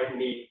 bring your right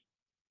knee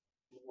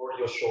toward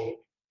your shoulder.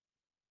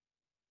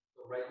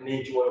 So right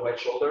knee toward right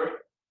shoulder.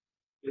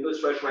 Feel the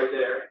stretch right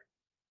there.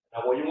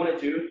 Now what you want to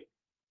do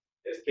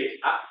is kick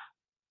up.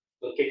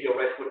 So kick your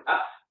right foot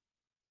up.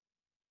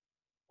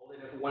 Hold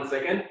it for 1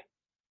 second.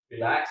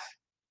 Relax.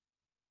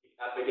 Kick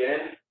up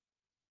again.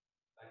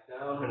 Back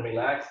down and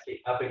relax. Kick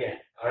up again.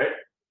 All right.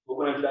 We're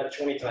going to do that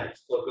 20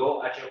 times. So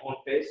go at your own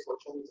pace for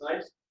 20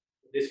 times.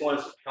 This one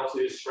helps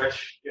you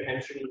stretch your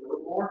hamstring a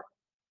little more.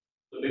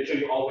 So make sure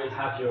you always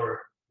have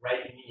your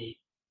right knee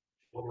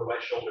on your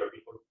right shoulder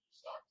before you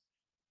start.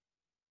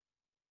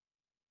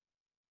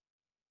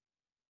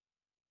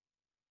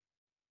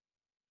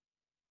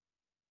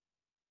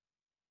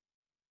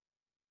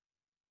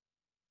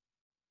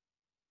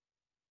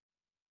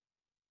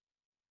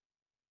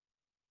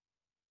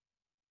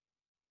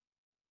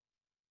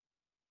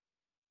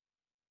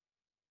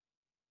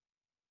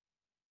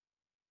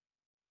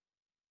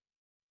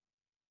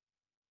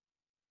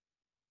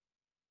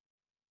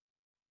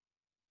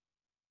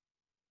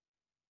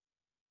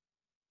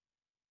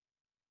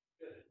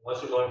 Once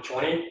you're going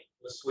 20,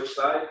 let's switch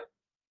side.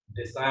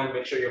 This time,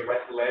 make sure your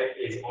right leg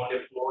is on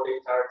the floor the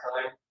entire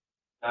time.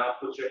 Now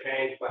put your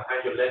hand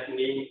behind your left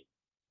knee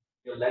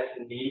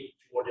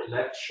toward your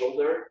left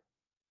shoulder.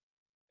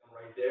 And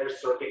right there,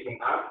 start kicking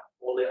up.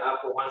 Hold it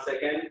up for 1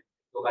 second.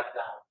 Go back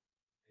down.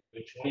 Do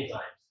it 20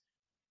 times.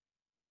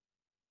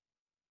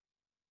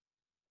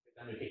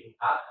 Then you're kicking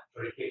up.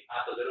 Try to kick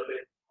up a little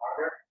bit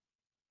harder.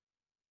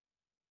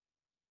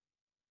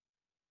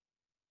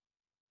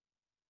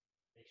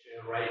 Make sure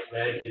your right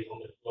leg is on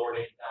the floor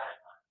the entire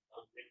time.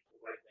 Don't bring the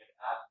right leg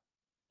up.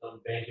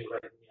 Don't bend your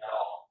right knee at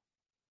all.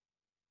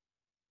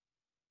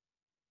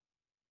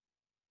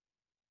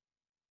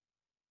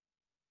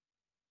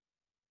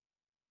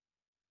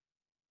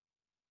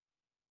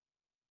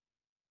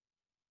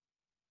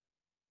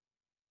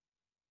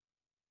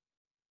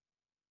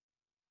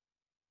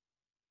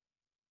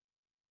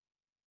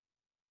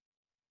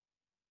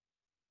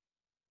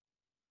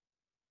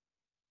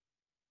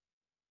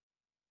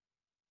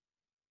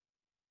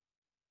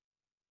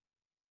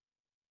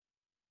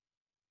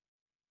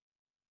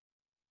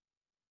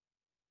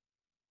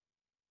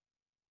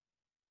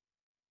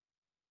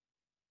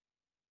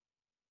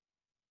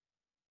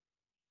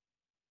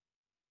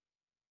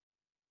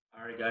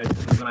 All right,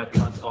 guys, we're gonna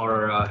cut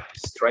our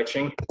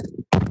stretching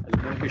a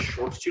little bit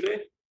short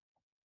today,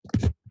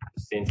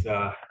 since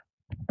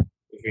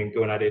we've been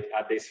going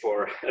at this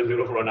for a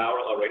little over an hour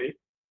already.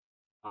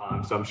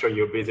 So I'm sure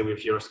you're busy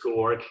with your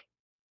schoolwork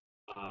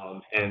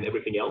and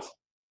everything else.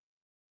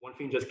 One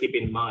thing just keep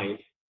in mind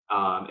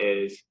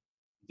is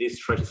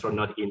these stretches are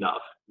not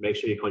enough. Make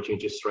sure you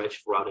continue to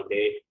stretch throughout the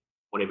day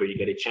whenever you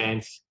get a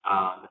chance,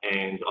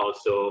 and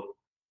also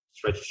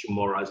stretch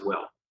tomorrow as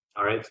well.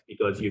 All right,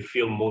 because you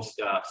feel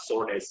most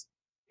soreness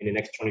in the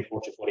next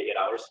 24 to 48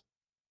 hours.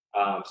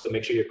 So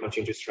make sure you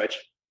continue to stretch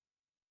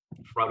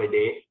throughout the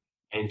day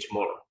and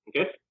tomorrow,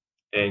 okay?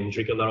 And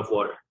drink a lot of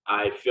water.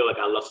 I feel like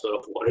I lost a lot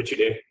of water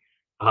today,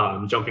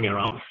 jumping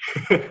around.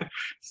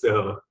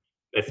 So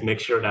let's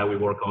make sure that we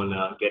work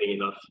on getting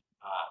enough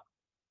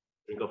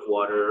drink of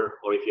water,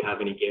 or if you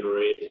have any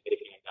Gatorade,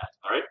 anything like that,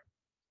 all right?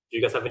 Do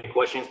you guys have any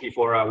questions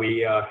before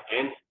we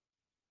end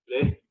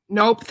today?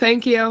 Nope.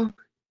 Thank you.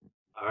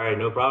 All right,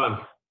 no problem.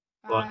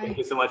 Well, Bye. thank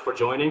you so much for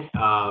joining.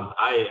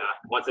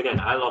 Once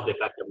again, I love the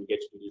fact that we get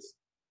to do this.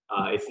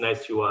 It's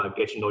nice to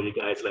get to know you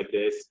guys like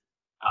this,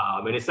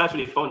 and it's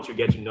actually fun to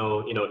get to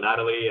know,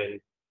 Natalie and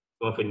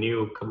some of the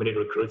new community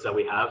recruits that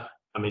we have.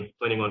 I mean,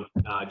 planning on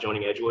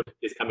joining Edgewood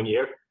this coming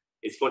year.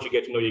 It's fun to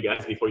get to know you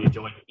guys before you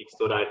join,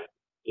 so that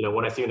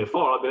when I see you in the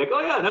fall, I'll be like, oh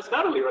yeah, that's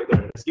Natalie right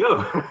there. Let's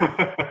go.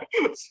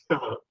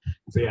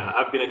 so yeah,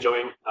 I've been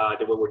enjoying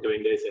the way we're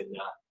doing this, and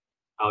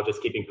I'll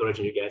just keep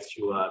encouraging you guys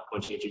to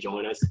continue to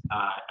join us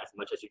as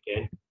much as you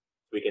can,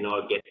 we can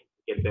all get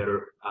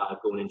better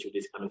going into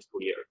this coming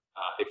school year.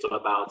 It's all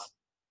about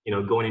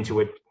going into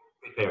it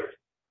prepared.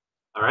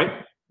 All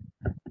right.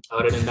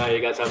 Other than that,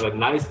 you guys have a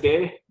nice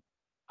day,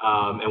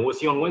 and we'll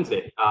see you on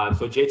Wednesday.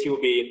 So JT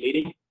will be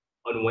leading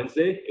on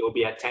Wednesday. It will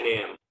be at 10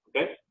 a.m.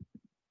 Okay.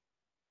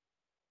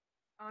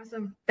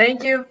 Awesome.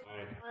 Thank you. All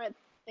right. All right.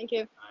 Thank you.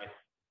 All right.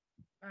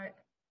 All right.